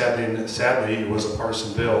 and sadly, it was a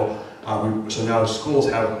partisan bill. So now schools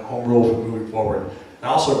have home rule moving forward. And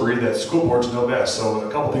I also agree that school boards know best. So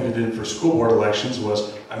a couple things I did for school board elections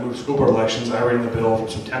was I moved school board elections, I ran the bill from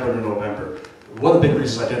September to November. One of the big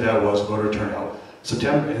reasons I did that was voter turnout.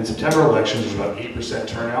 In September elections, there's about 8%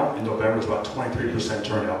 turnout. In November, it's about 23%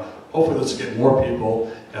 turnout. Hopefully, let's get more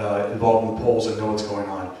people involved in the polls and know what's going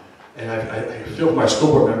on. And I feel for my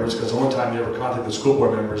school board members because the only time they ever contact the school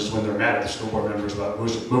board members is when they're mad at the school board members about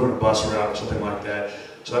moving a bus route or something like that.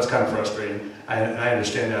 So that's kind of frustrating. I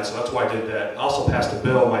understand that, so that's why I did that. I also passed a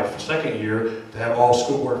bill my second year to have all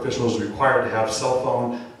school board officials required to have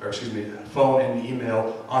phone and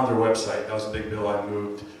email on their website. That was a big bill I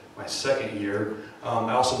moved my second year.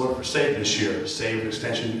 I also voted for SAVE this year. SAVE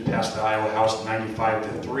extension passed the Iowa House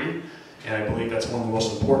 95-3, and I believe that's one of the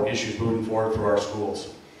most important issues moving forward for our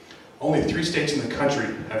schools. Only 3 states in the country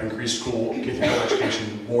have increased school K-12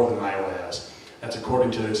 education more than Iowa has. That's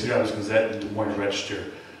according to the Cedar Rapids Gazette and Des Moines Register.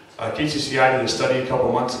 KCCI did a study a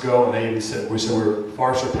couple months ago, and they even said we were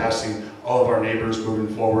far surpassing all of our neighbors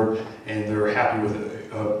moving forward, and they're happy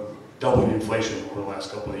with doubling inflation over the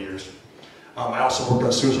last couple of years. I also worked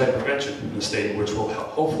on suicide prevention in the state, which will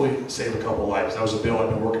hopefully save a couple lives. That was a bill I've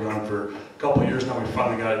been working on for a couple of years now. We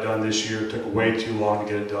finally got it done this year. It took way too long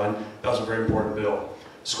to get it done. That was a very important bill.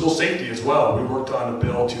 School safety as well. We worked on a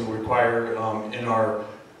bill to require in our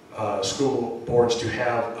school boards to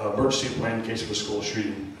have an emergency plan in case of a school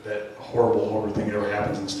shooting. That horrible thing that ever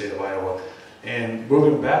happens in the state of Iowa. And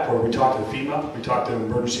moving backward, we talked to FEMA, we talked to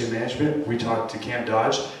emergency management, we talked to Camp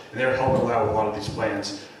Dodge, and they're helping out with a lot of these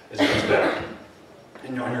plans as it comes back.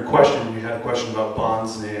 And on your question, you had a question about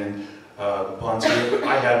bonds and bonds here.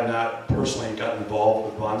 I have not personally gotten involved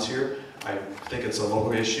with bonds here. I think it's a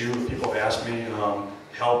local issue. People have asked me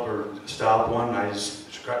help or stop one. I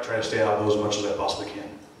just try to stay out of those as much as I possibly can.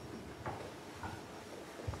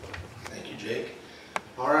 Thank you, Jake.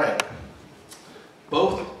 All right.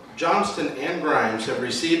 Both Johnston and Grimes have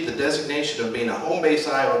received the designation of being a home-based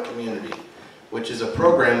Iowa community, which is a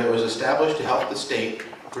program that was established to help the state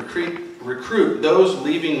recruit those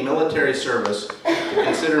leaving military service to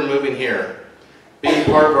consider moving here, being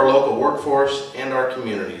part of our local workforce and our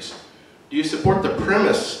communities. Do you support the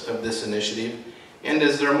premise of this initiative, and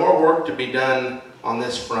is there more work to be done on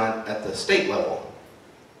this front at the state level?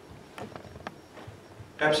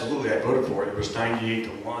 Absolutely, I voted for it. It was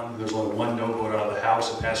 98-1. There's only one no vote out of the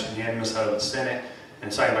House. It passed unanimous out of the Senate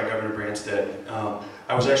and signed by Governor Branstad.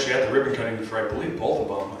 I was actually at the ribbon cutting for, I believe, both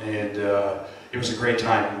of them, and it was a great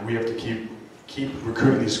time. We have to keep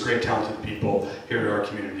recruiting these great talented people here to our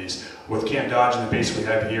communities. With Camp Dodge and the base we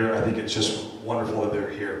have here, I think it's just wonderful that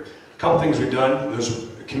they're here. A couple things we've done. There's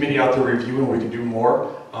a committee out there reviewing, we can do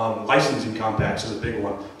more. Licensing compacts is a big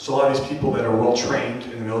one. So a lot of these people that are well trained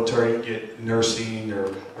in the military get nursing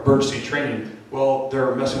or emergency training. Well,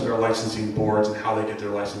 they're messing with our licensing boards and how they get their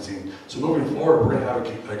licensing. So moving forward, we're going to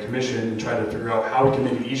have a commission and try to figure out how we can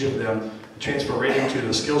make it easier for them to transfer right into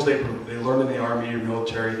the skills they learned in the Army or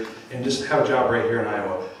military and just have a job right here in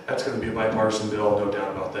Iowa. That's going to be a bipartisan bill, no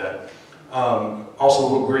doubt about that.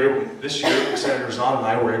 Also, this year, Senator Zahn and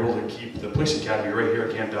I were able to keep the police academy right here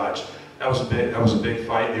at Camp Dodge. That was a big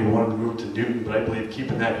fight. They wanted to move to Newton, but I believe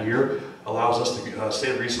keeping that here allows us to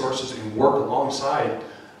save resources and work alongside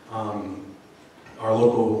our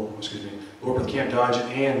local, work with Camp Dodge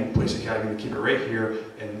and Police Academy to keep it right here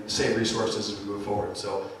and save resources as we move forward.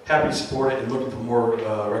 So happy to support it and looking for more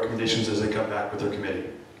recommendations as they come back with their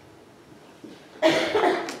committee.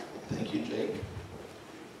 Thank you, Jake.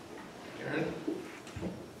 Karin?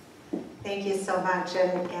 Thank you so much,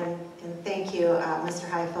 and thank you, Mr.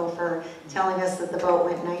 Highfill, for telling us that the vote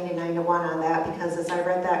went 99-1 on that, because as I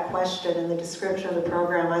read that question and the description of the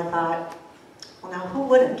program, I thought, well, now who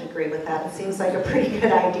wouldn't agree with that? It seems like a pretty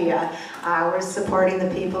good idea. We're supporting the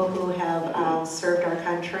people who have served our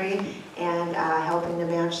country and helping to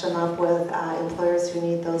match them up with employers who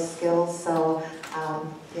need those skills. So,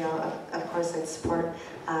 you know, of course I'd support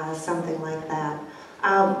something like that.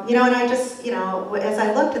 You know, and I just, you know, as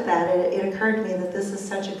I looked at that, it occurred to me that this is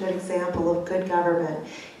such a good example of good government.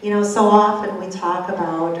 You know, so often we talk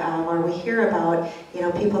about, or we hear about, you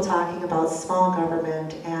know, people talking about small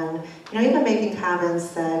government and, you know, even making comments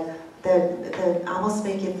that almost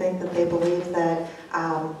make you think that they believe that,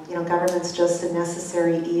 you know, government's just a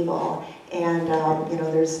necessary evil and, you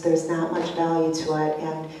know, there's not much value to it.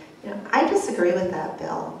 And, you know, I disagree with that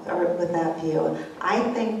bill, or with that view. I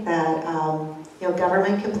think that, you know,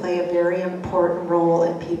 government can play a very important role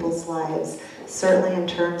in people's lives, certainly in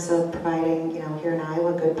terms of providing, you know, here in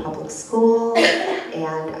Iowa, good public schools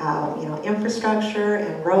and, you know, infrastructure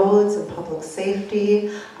and roads and public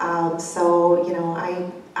safety. So, you know,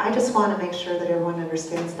 I just want to make sure that everyone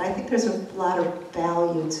understands that I think there's a lot of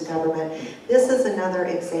value to government. This is another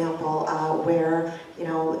example where, you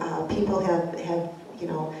know, people have you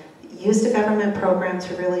know, used a government program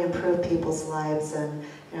to really improve people's lives, and,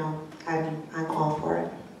 you know, I'm all for it.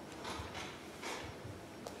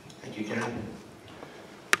 Thank you, Karen.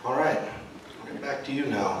 All right, back to you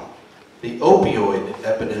now. The opioid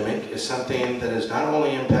epidemic is something that has not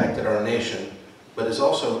only impacted our nation, but is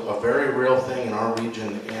also a very real thing in our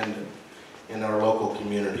region and in our local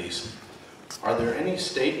communities. Are there any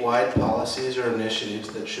statewide policies or initiatives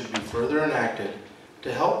that should be further enacted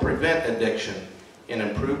to help prevent addiction and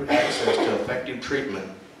improve access to effective treatment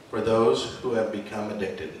for those who have become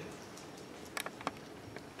addicted?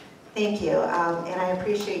 Thank you, and I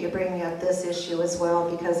appreciate you bringing up this issue as well,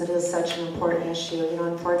 because it is such an important issue. You know,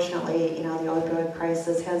 unfortunately, you know, the opioid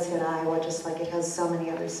crisis has hit Iowa just like it has so many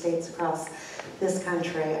other states across this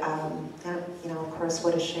country, and, you know, of course,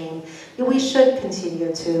 what a shame. You know, we should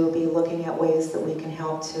continue to be looking at ways that we can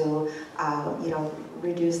help to, you know,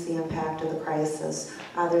 reduce the impact of the crisis.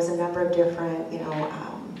 There's a number of different, you know,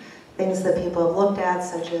 things that people have looked at,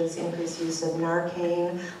 such as increased use of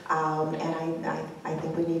Narcan, and I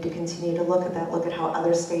think we need to continue to look at that, look at how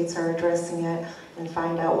other states are addressing it, and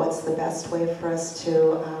find out what's the best way for us to,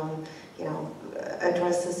 you know,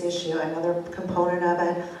 address this issue. Another component of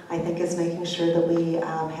it, I think, is making sure that we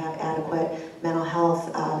have adequate mental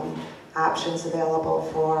health options available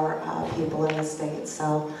for people in the state.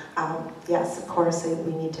 So yes, of course,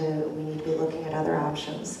 we need to be looking at other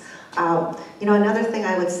options. You know, another thing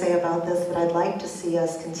I would say about this that I'd like to see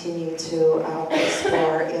us continue to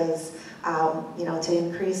explore is, you know, to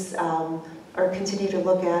increase or continue to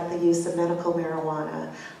look at the use of medical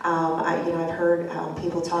marijuana. You know, I've heard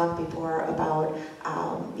people talk before about,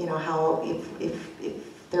 you know, how if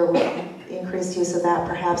there were increased use of that,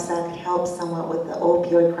 perhaps that could help somewhat with the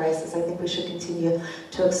opioid crisis. I think we should continue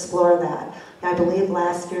to explore that. I believe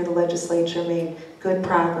last year the legislature made good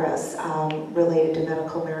progress related to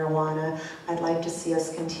medical marijuana. I'd like to see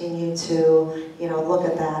us continue to, you know, look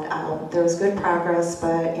at that. There was good progress,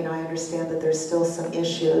 but, you know, I understand that there's still some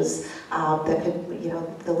issues that could, you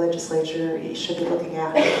know, the legislature should be looking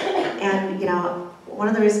at. And, you know, one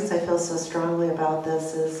of the reasons I feel so strongly about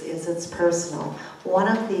this is it's personal. One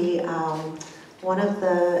of the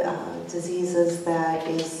diseases that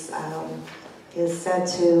is said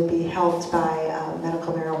to be helped by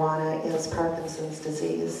medical marijuana is Parkinson's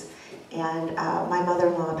disease. And my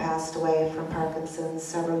mother-in-law passed away from Parkinson's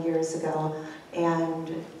several years ago, and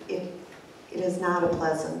it is not a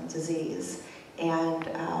pleasant disease. And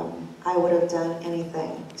I would have done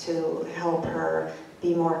anything to help her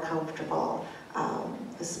be more comfortable,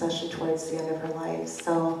 especially towards the end of her life.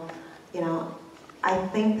 So, you know, I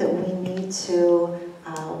think that we need to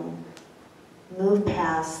move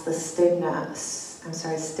past the stigma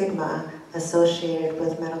associated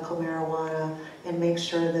with medical marijuana and make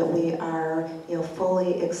sure that we are, you know,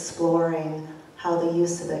 fully exploring how the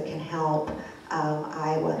use of it can help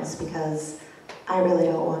Iowans, because I really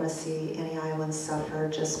don't want to see any Iowans suffer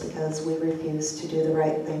just because we refuse to do the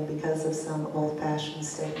right thing because of some old-fashioned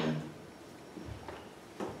stigma.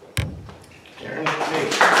 Karin,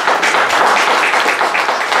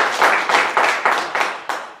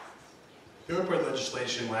 The opioid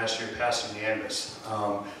legislation last year passed unanimous.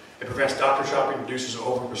 It prevents doctor shopping, reduces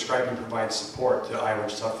overprescribing, and provides support to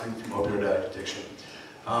Iowans suffering from opioid addiction.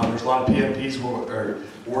 There's a lot of PMPs who are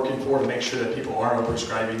working for to make sure that people aren't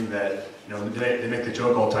overprescribing, that, you know, they make the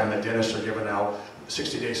joke all the time that dentists are giving out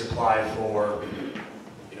 60-day supply for,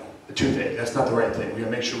 you know, the toothache. That's not the right thing. We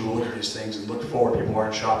gotta make sure we look at these things and look forward. People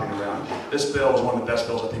aren't shopping around. This bill is one of the best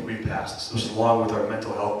bills I think we've passed. This is along with our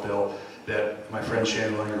mental health bill that my friend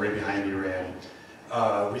Shannon Willinger right behind me ran.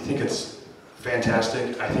 We think it's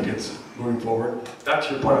fantastic. I think it's moving forward. Back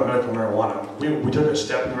to your point on medical marijuana, we took a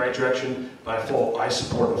step in the right direction, but I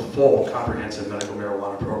support a full comprehensive medical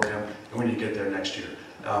marijuana program, and we need to get there next year.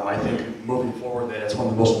 I think moving forward, that's one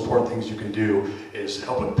of the most important things you can do, is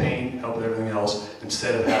help with pain, help with everything else,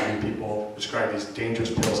 instead of having people prescribe these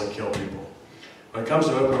dangerous pills that kill people. When it comes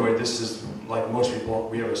to opioid, this is, like most people,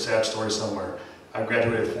 we have a sad story somewhere. I've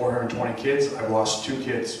graduated 420 kids. I've lost 2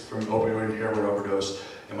 kids from opioid and heroin overdose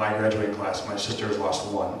in my graduating class. My sister has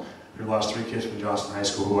lost 1. We've lost 3 kids from Johnston High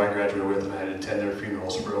School who I graduated with, and I had to attend their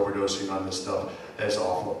funerals for overdosing on this stuff. That's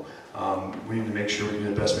awful. We need to make sure we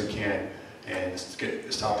do the best we can and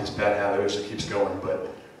stop this bad habit as it keeps going.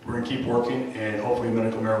 But we're going to keep working, and hopefully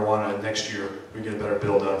medical marijuana next year, we get a better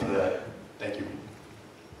bill done for that. Thank you.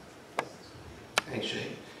 Thanks,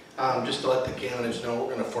 Jake. Just to let the candidates know,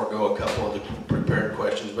 we're going to forego a couple of the prepared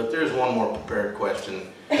questions, but there's one more prepared question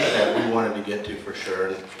that we wanted to get to for sure.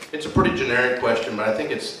 And it's a pretty generic question, but I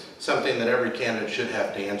think it's something that every candidate should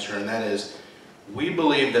have to answer, and that is, we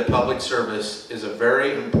believe that public service is a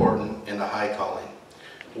very important and a high calling.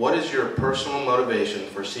 What is your personal motivation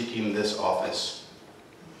for seeking this office?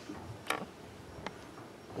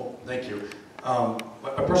 Well, thank you.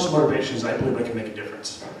 My personal motivation is I believe I can make a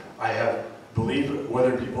difference. I believe,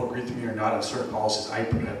 whether people agree with me or not, on certain policies, I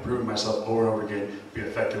have proven myself over and over again to be an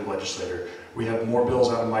effective legislator. We have more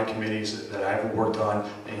bills out of my committees that I haven't worked on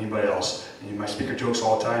than anybody else. And my speaker jokes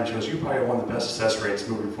all the time. She goes, "You probably have one of the best success rates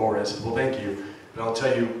moving forward." I said, "Well, thank you. But I'll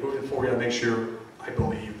tell you, moving forward, we got to make sure, I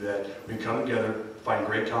believe that we come together, find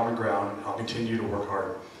great common ground, and I'll continue to work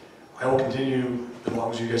hard. I will continue, as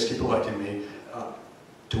long as you guys keep electing me,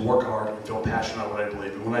 to work hard and feel passionate about what I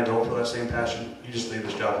believe. And when I don't feel that same passion, you just leave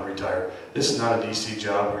this job and retire. This is not a DC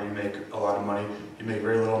job where you make a lot of money. You make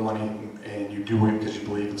very little money, and you do it because you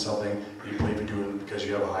believe in something. You believe in doing it because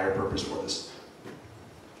you have a higher purpose for this."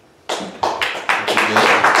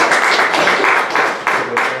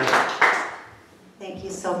 Thank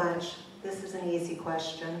you so much. This is an easy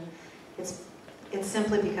question. It's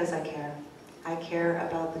simply because I care. I care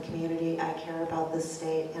about the community, I care about the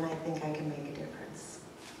state, and I think I can make a difference.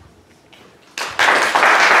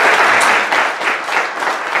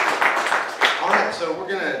 So we're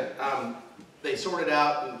going to, they sorted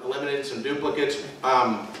out and eliminated some duplicates.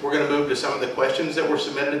 We're going to move to some of the questions that were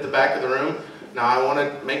submitted at the back of the room. Now I want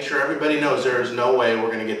to make sure everybody knows there is no way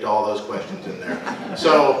we're going to get to all those questions in there.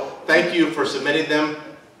 So thank you for submitting them.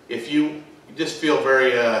 If you just feel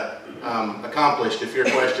very accomplished if your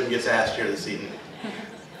question gets asked here this evening.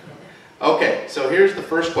 Okay, so here's the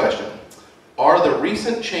first question. Are the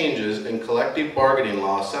recent changes in collective bargaining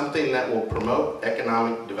law something that will promote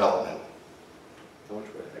economic development? Which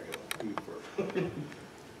way did I go? You first.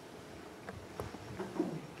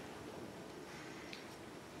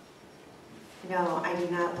 No, I do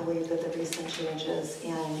not believe that the recent changes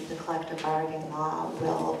in the collective bargaining law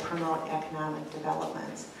will promote economic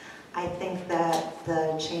development. I think that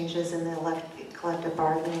the changes in the collective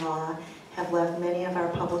bargaining law have left many of our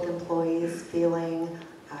public employees feeling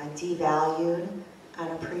devalued,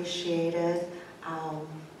 unappreciated.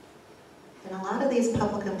 And a lot of these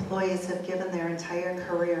public employees have given their entire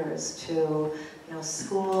careers to,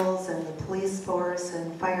 schools and the police force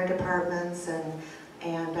and fire departments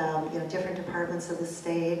and different departments of the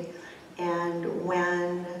state. And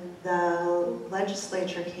when the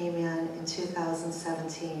legislature came in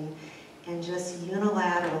 2017 and just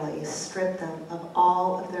unilaterally stripped them of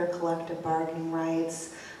all of their collective bargaining rights,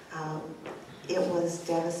 it was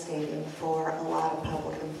devastating for a lot of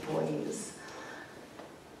public employees.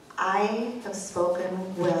 I have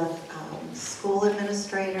spoken with school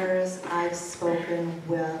administrators, I've spoken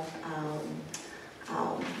with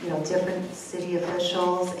different city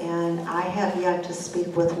officials, and I have yet to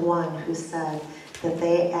speak with one who said that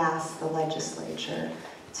they asked the legislature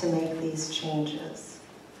to make these changes.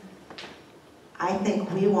 I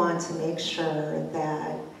think we want to make sure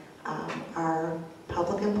that our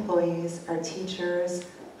public employees, our teachers,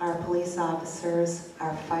 our police officers,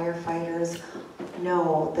 our firefighters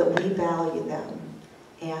know that we value them,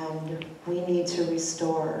 and we need to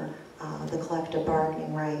restore the collective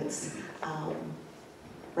bargaining rights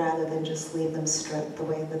rather than just leave them stripped the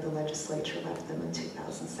way that the legislature left them in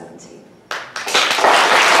 2017.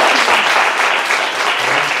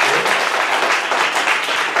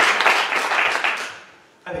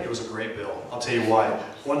 I think it was a great bill. I'll tell you why.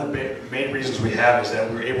 One of the main reasons we have is that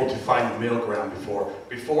we were able to find the middle ground before.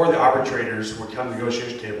 Before, the arbitrators would come to the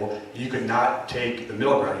negotiation table, you could not take the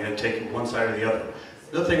middle ground. You had to take one side or the other.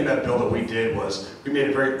 The other thing in that bill that we did was we made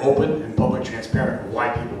it very open and public transparent why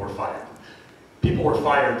people were fired. People were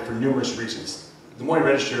fired for numerous reasons. The Des Moines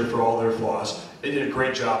Register, for all their flaws, they did a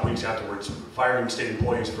great job weeks afterwards firing state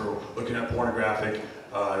employees for looking at pornographic,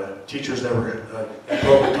 teachers that were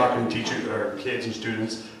appropriately talking to teachers or kids and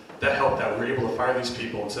students. That helped out. We were able to fire these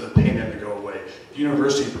people instead of paying them to go away.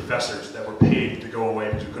 University professors that were paid to go away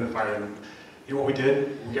because we couldn't fire them. You know what we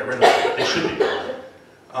did? We got rid of them. They should be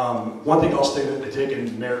gone. One thing else they take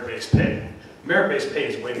in merit-based pay. Merit-based pay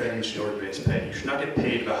is way better than seniority-based pay. You should not get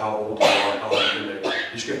paid about how old you are, how long you've been there.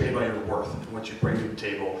 You should get paid by your worth and what you bring to the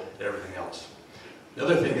table and everything else. The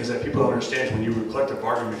other thing is that people don't understand is when you were collective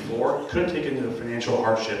bargaining before, you couldn't take into the financial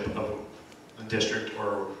hardship of the district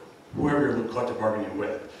or whoever you're collective bargaining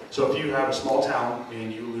with. So if you have a small town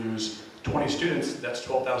and you lose 20 students, that's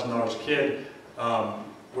 $12,000 a kid.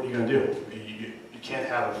 What are you going to do? You can't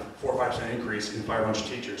have a 4 or 5% increase and fire a bunch of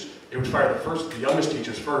teachers. It would fire the youngest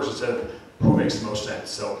teachers first instead of who makes the most sense.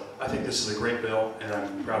 So I think this is a great bill, and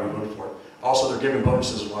I'm proud we voted for it. Also, they're giving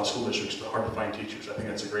bonuses in a lot of school districts to hard-to-find teachers. I think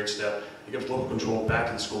that's a great step. It gives local control back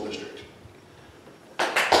to the school district. All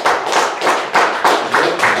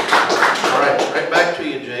right back to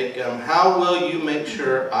you, Jake. How will you make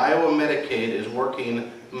sure Iowa Medicaid is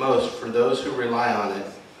working most for those who rely on it,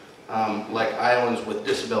 like Iowans with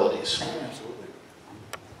disabilities? Absolutely.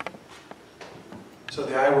 So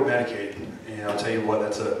the Iowa Medicaid, and I'll tell you what,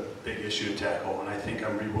 that's a big issue to tackle, and I think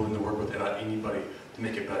I'm really willing to work with anybody to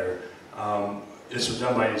make it better. This was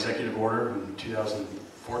done by executive order in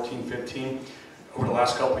 2014-15. Over the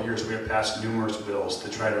last couple of years, we have passed numerous bills to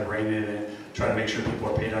try to rein it in, try to make sure people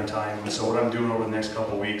are paid on time. And so what I'm doing over the next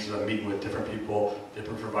couple of weeks is I'm meeting with different people,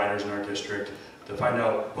 different providers in our district, to find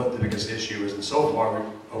out what the biggest issue is. And so far,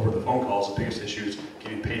 over the phone calls, the biggest issue is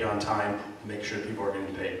getting paid on time and making sure people are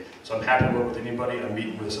getting paid. So I'm happy to work with anybody. I'm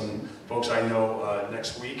meeting with some folks I know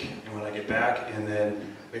next week, and when I get back, and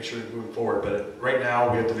then make sure we're moving forward. But right now,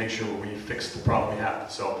 we have to make sure we fix the problem we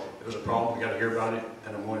have. So if there's a problem, we got to hear about it,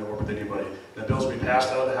 and I'm willing to work with anybody. The bills we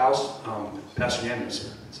passed out of the House, passed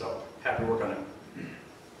unanimously. So happy to work on it.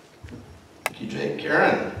 Thank you, Jake.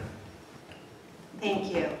 Karin.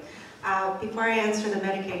 Thank you. Before I answer the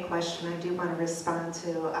Medicaid question, I do want to respond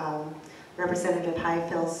to Representative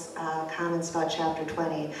Highfill's comments about Chapter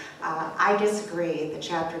 20. I disagree that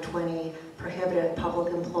Chapter 20 prohibited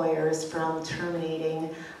public employers from terminating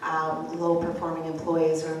low-performing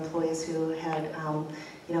employees or employees who had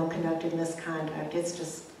conducted misconduct.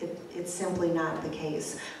 It's simply not the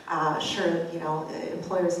case. Sure,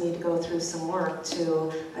 employers need to go through some work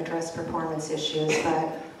to address performance issues,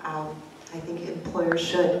 but I think employers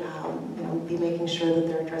should be making sure that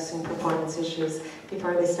they're addressing performance issues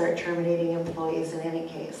before they start terminating employees in any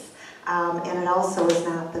case. And it also is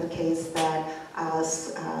not the case that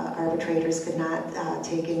arbitrators could not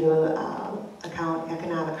take into account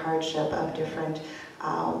economic hardship of different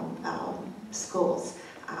schools.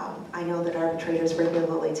 I know that arbitrators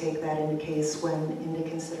regularly take that into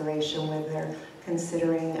consideration when they're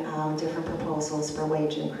considering different proposals for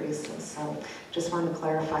wage increases. So just wanted to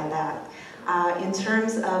clarify that. In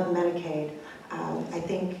terms of Medicaid, I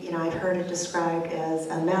think, I've heard it described as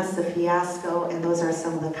a mess, a fiasco, and those are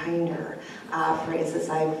some of the kinder phrases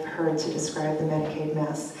I've heard to describe the Medicaid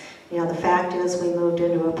mess. The fact is we moved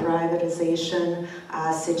into a privatization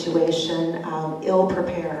situation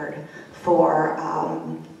ill-prepared for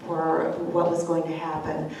what was going to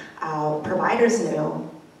happen. Providers knew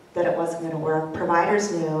that it wasn't going to work.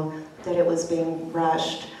 Providers knew that it was being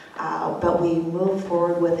rushed. But we moved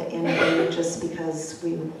forward with it anyway just because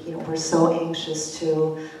we were so anxious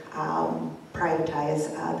to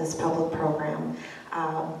privatize this public program.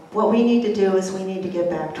 What we need to do is we need to get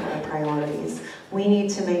back to our priorities. We need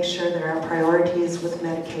to make sure that our priorities with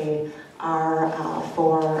Medicaid are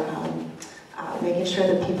for making sure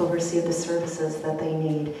that people receive the services that they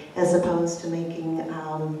need, as opposed to making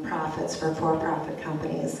profits for for-profit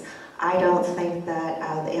companies. I don't think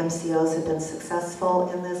that the MCOs have been successful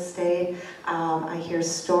in this state. I hear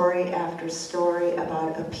story after story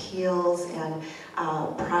about appeals and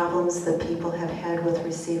problems that people have had with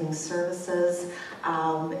receiving services,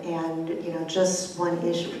 and just one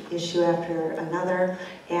issue after another.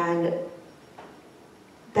 And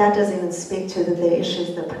that doesn't even speak to the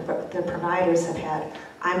issues that the providers have had.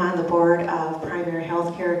 I'm on the board of Primary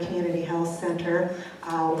Health Care Community Health Center.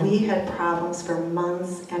 We had problems for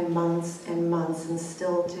months and months and months, and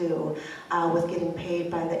still do, with getting paid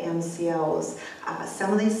by the MCOs.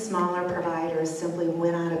 Some of these smaller providers simply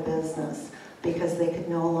went out of business because they could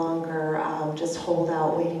no longer just hold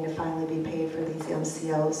out waiting to finally be paid for these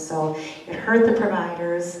MCOs. So it hurt the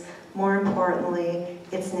providers. More importantly,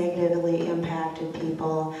 it's negatively impacted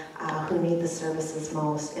people who need the services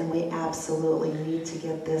most, and we absolutely need to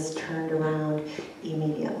get this turned around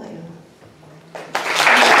immediately.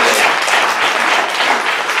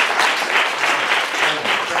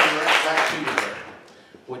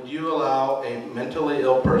 Would you allow a mentally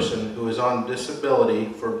ill person who is on disability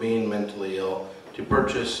for being mentally ill to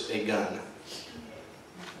purchase a gun?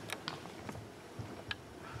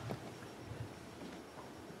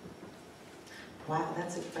 Wow,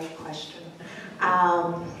 that's a great question.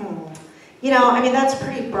 That's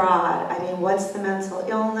pretty broad. What's the mental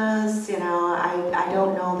illness? I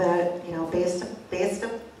don't know that,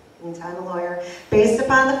 I'm a lawyer, based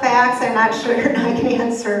upon the facts, I'm not sure I can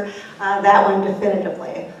answer that one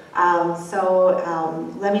definitively.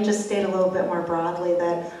 Let me just state a little bit more broadly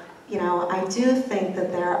that, I do think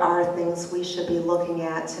that there are things we should be looking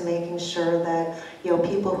at to making sure that,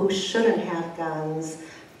 people who shouldn't have guns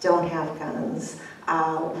don't have guns.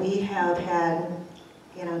 We have had,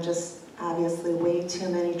 just obviously way too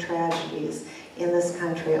many tragedies in this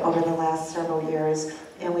country over the last several years,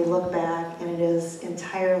 and we look back and it is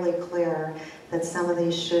entirely clear that some of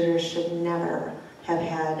these shooters should never have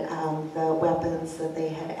had the weapons that they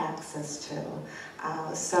had access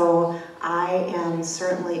to. So I am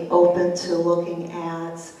certainly open to looking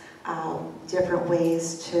at different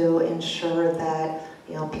ways to ensure that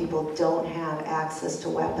people don't have access to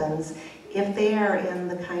weapons if they are in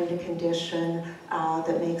the kind of condition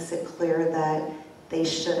that makes it clear that they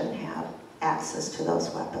shouldn't have access to those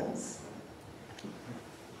weapons.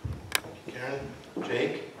 Karin?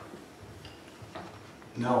 Jake?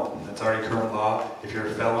 No, that's already current law. If you're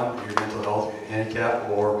a felon, you're mental health, handicap,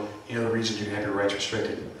 or any other reasons you can have your rights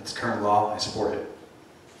restricted. That's current law. I support it.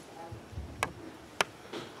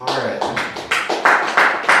 All right.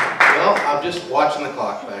 Well, I'm just watching the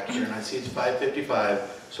clock back here, and I see it's 5:55.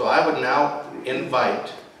 So I would now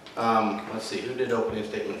invite, let's see, who did opening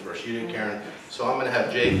statement first? You did, Karin. So I'm going to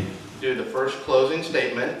have Jake do the first closing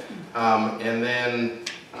statement, and then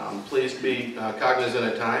please be cognizant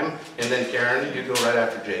of time. And then Karin, you go right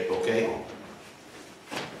after Jake, okay?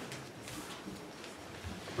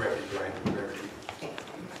 Brevity, Brian, brevity.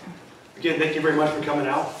 Again, thank you very much for coming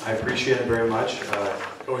out. I appreciate it very much.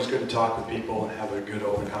 Always good to talk with people and have a good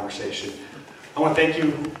open conversation. I want to thank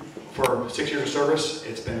you for 6 years of service.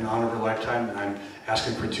 It's been an honor of a lifetime, and I'm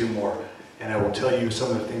asking for 2 more. And I will tell you some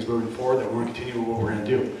of the things moving forward that we're going to continue what we're going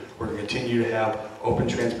to do. We're going to continue to have open,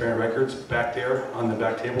 transparent records back there on the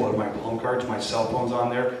back table of my palm cards. My cell phone's on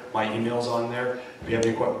there, my email's on there. If you have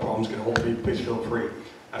any problems, get a hold of me, please feel free.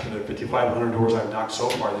 After the 5,500 doors I've knocked so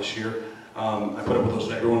far this year, I put up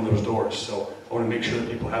with every one of those doors. So I want to make sure that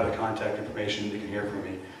people have the contact information and they can hear from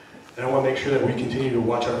me. And I want to make sure that we continue to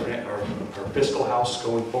watch our fiscal house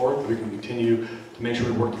going forward. We can continue to make sure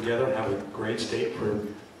we work together and have a great state for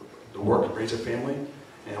the work and raise a family.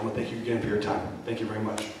 And I want to thank you again for your time. Thank you very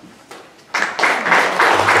much.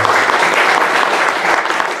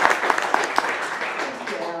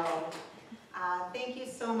 Thank you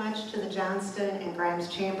so much to the Johnston and Grimes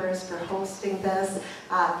Chambers for hosting this.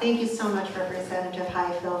 Thank you so much, Representative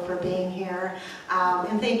Highfill, for being here.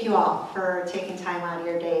 And thank you all for taking time out of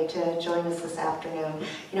your day to join us this afternoon.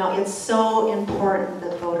 It's so important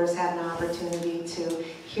that voters have an opportunity to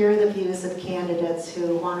hear the views of candidates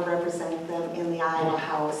who want to represent them in the Iowa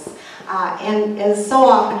House. And as so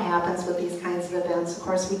often happens with these kinds of events, of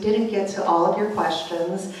course, we didn't get to all of your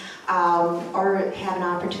questions or have an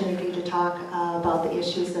opportunity to talk about the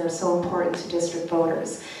issues that are so important to district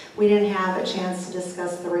voters. We didn't have a chance to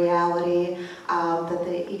discuss the reality that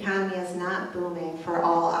the economy is not booming for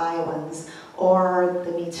all Iowans, or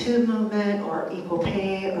the Me Too movement, or equal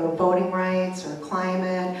pay, or voting rights, or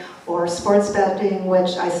climate, or sports betting,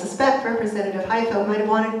 which I suspect Representative Highfill might have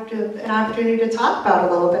wanted an opportunity to talk about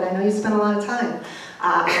a little bit. I know you spent a lot of time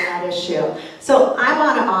on that issue. So I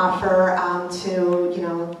want to offer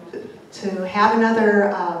to have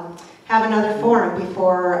another forum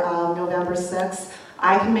before November 6th.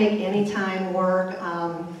 I can make any time work,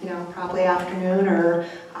 probably afternoon or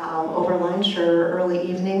over lunch or early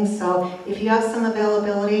evening. So if you have some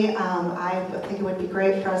availability, I think it would be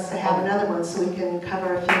great for us to have another one so we can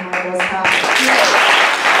cover a few more of those topics.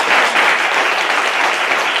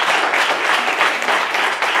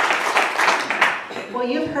 Well,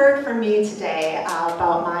 you've heard from me today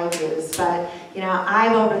about my views, but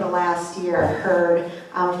I've over the last year heard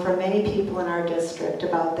from many people in our district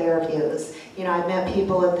about their views. I've met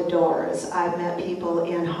people at the doors, I've met people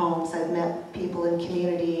in homes, I've met people in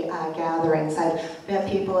community gatherings, I've met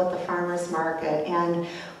people at the farmers market, and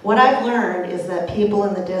what I've learned is that people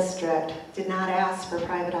in the district did not ask for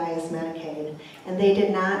privatized Medicaid, and they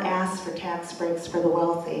did not ask for tax breaks for the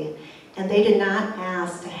wealthy. And they did not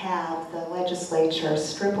ask to have the legislature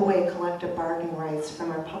strip away collective bargaining rights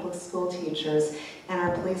from our public school teachers and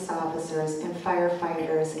our police officers and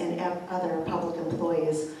firefighters and other public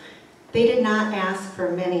employees. They did not ask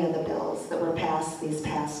for many of the bills that were passed these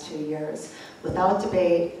past 2 years without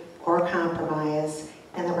debate or compromise,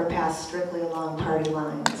 and that were passed strictly along party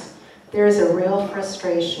lines. There is a real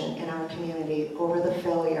frustration in our community over the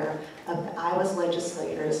failure of Iowa's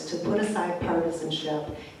legislators to put aside partisanship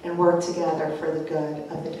and work together for the good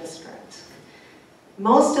of the district.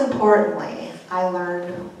 Most importantly, I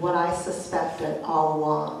learned what I suspected all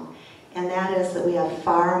along, and that is that we have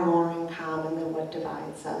far more in common than what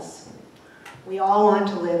divides us. We all want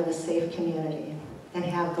to live in a safe community and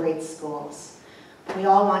have great schools. We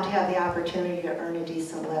all want to have the opportunity to earn a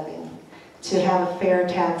decent living, to have a fair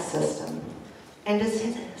tax system, and to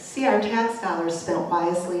see our tax dollars spent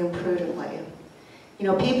wisely and prudently.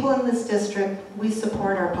 People in this district, we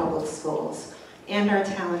support our public schools. and our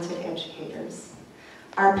talented educators.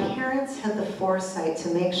 Our parents had the foresight to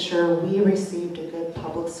make sure we received a good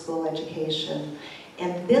public school education,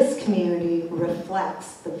 and this community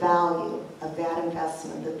reflects the value of that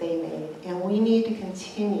investment that they made, and we need to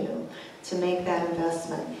continue to make that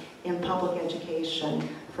investment in public education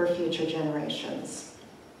for future generations.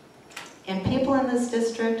 And people in this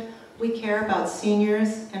district, we care about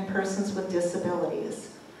seniors and persons with disabilities.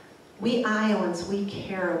 We Iowans, we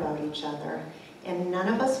care about each other, and none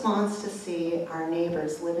of us wants to see our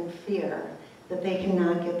neighbors live in fear that they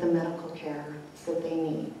cannot get the medical care that they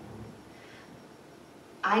need.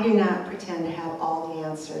 I do not pretend to have all the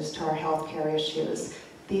answers to our healthcare issues.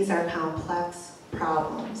 These are complex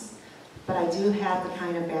problems, but I do have the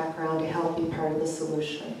kind of background to help be part of the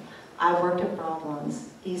solution. I've worked at Broadlands,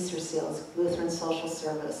 Easter Seals, Lutheran Social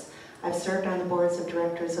Service. I've served on the boards of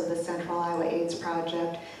directors of the Central Iowa AIDS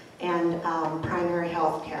Project and primary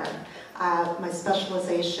health care. My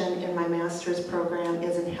specialization in my master's program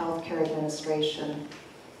is in healthcare administration.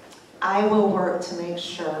 I will work to make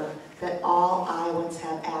sure that all Iowans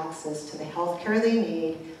have access to the health care they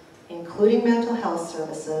need, including mental health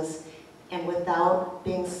services, and without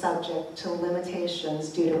being subject to limitations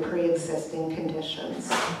due to pre-existing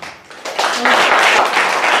conditions.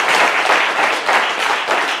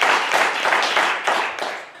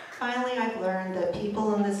 Finally, I've learned that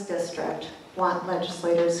people in this district want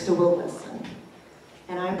legislators who will listen.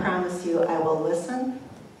 And I promise you, I will listen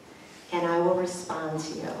and I will respond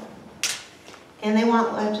to you. And they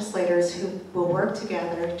want legislators who will work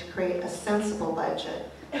together to create a sensible budget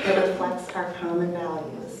that reflects our common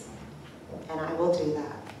values. And I will do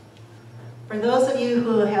that. For those of you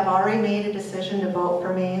who have already made a decision to vote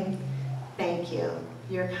for me, thank you.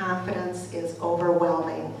 Your confidence is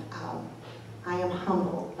overwhelming. I am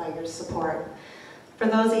humbled by your support. For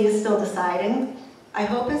those of you still deciding, I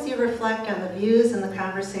hope as you reflect on the views and the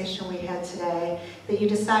conversation we had today, that you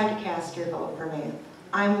decide to cast your vote for me.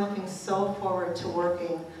 I'm looking so forward to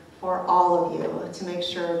working for all of you to make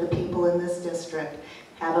sure the people in this district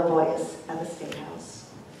have a voice at the State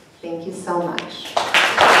House. Thank you so much.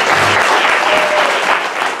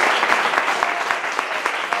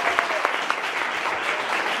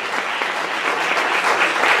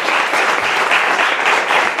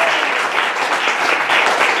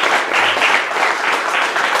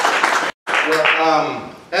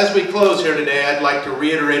 As we close here today, I'd like to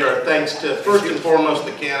reiterate our thanks to, first and foremost,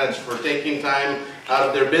 the candidates for taking time out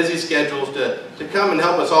of their busy schedules to come and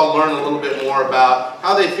help us all learn a little bit more about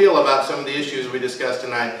how they feel about some of the issues we discussed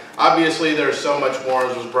tonight. Obviously, there's so much more,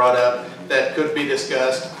 as was brought up, that could be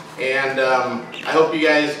discussed, and I hope you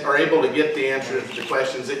guys are able to get the answers to the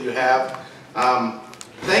questions that you have.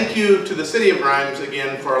 Thank you to the City of Grimes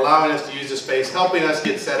again for allowing us to use the space, helping us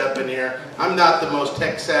get set up in here. I'm not the most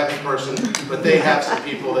tech-savvy person, but they have some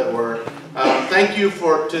people that were. Thank you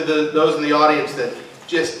to those in the audience that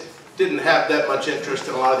just didn't have that much interest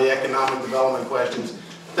in a lot of the economic development questions.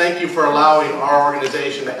 Thank you for allowing our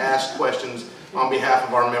organization to ask questions on behalf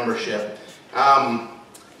of our membership. And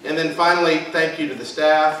then finally, thank you to the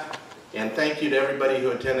staff, and thank you to everybody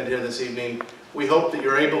who attended here this evening. We hope that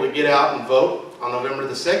you're able to get out and vote on November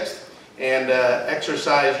the 6th and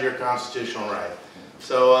exercise your constitutional right.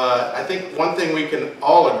 So I think one thing we can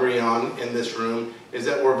all agree on in this room is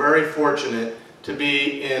that we're very fortunate to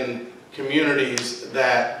be in communities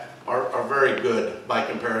that are very good by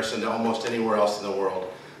comparison to almost anywhere else in the world.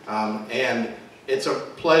 And it's a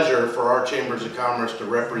pleasure for our Chambers of Commerce to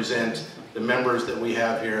represent the members that we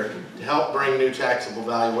have here to help bring new taxable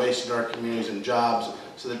valuation to our communities and jobs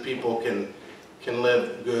so that people can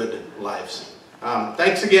live good lives.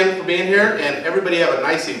 Thanks again for being here, and everybody have a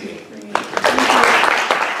nice evening.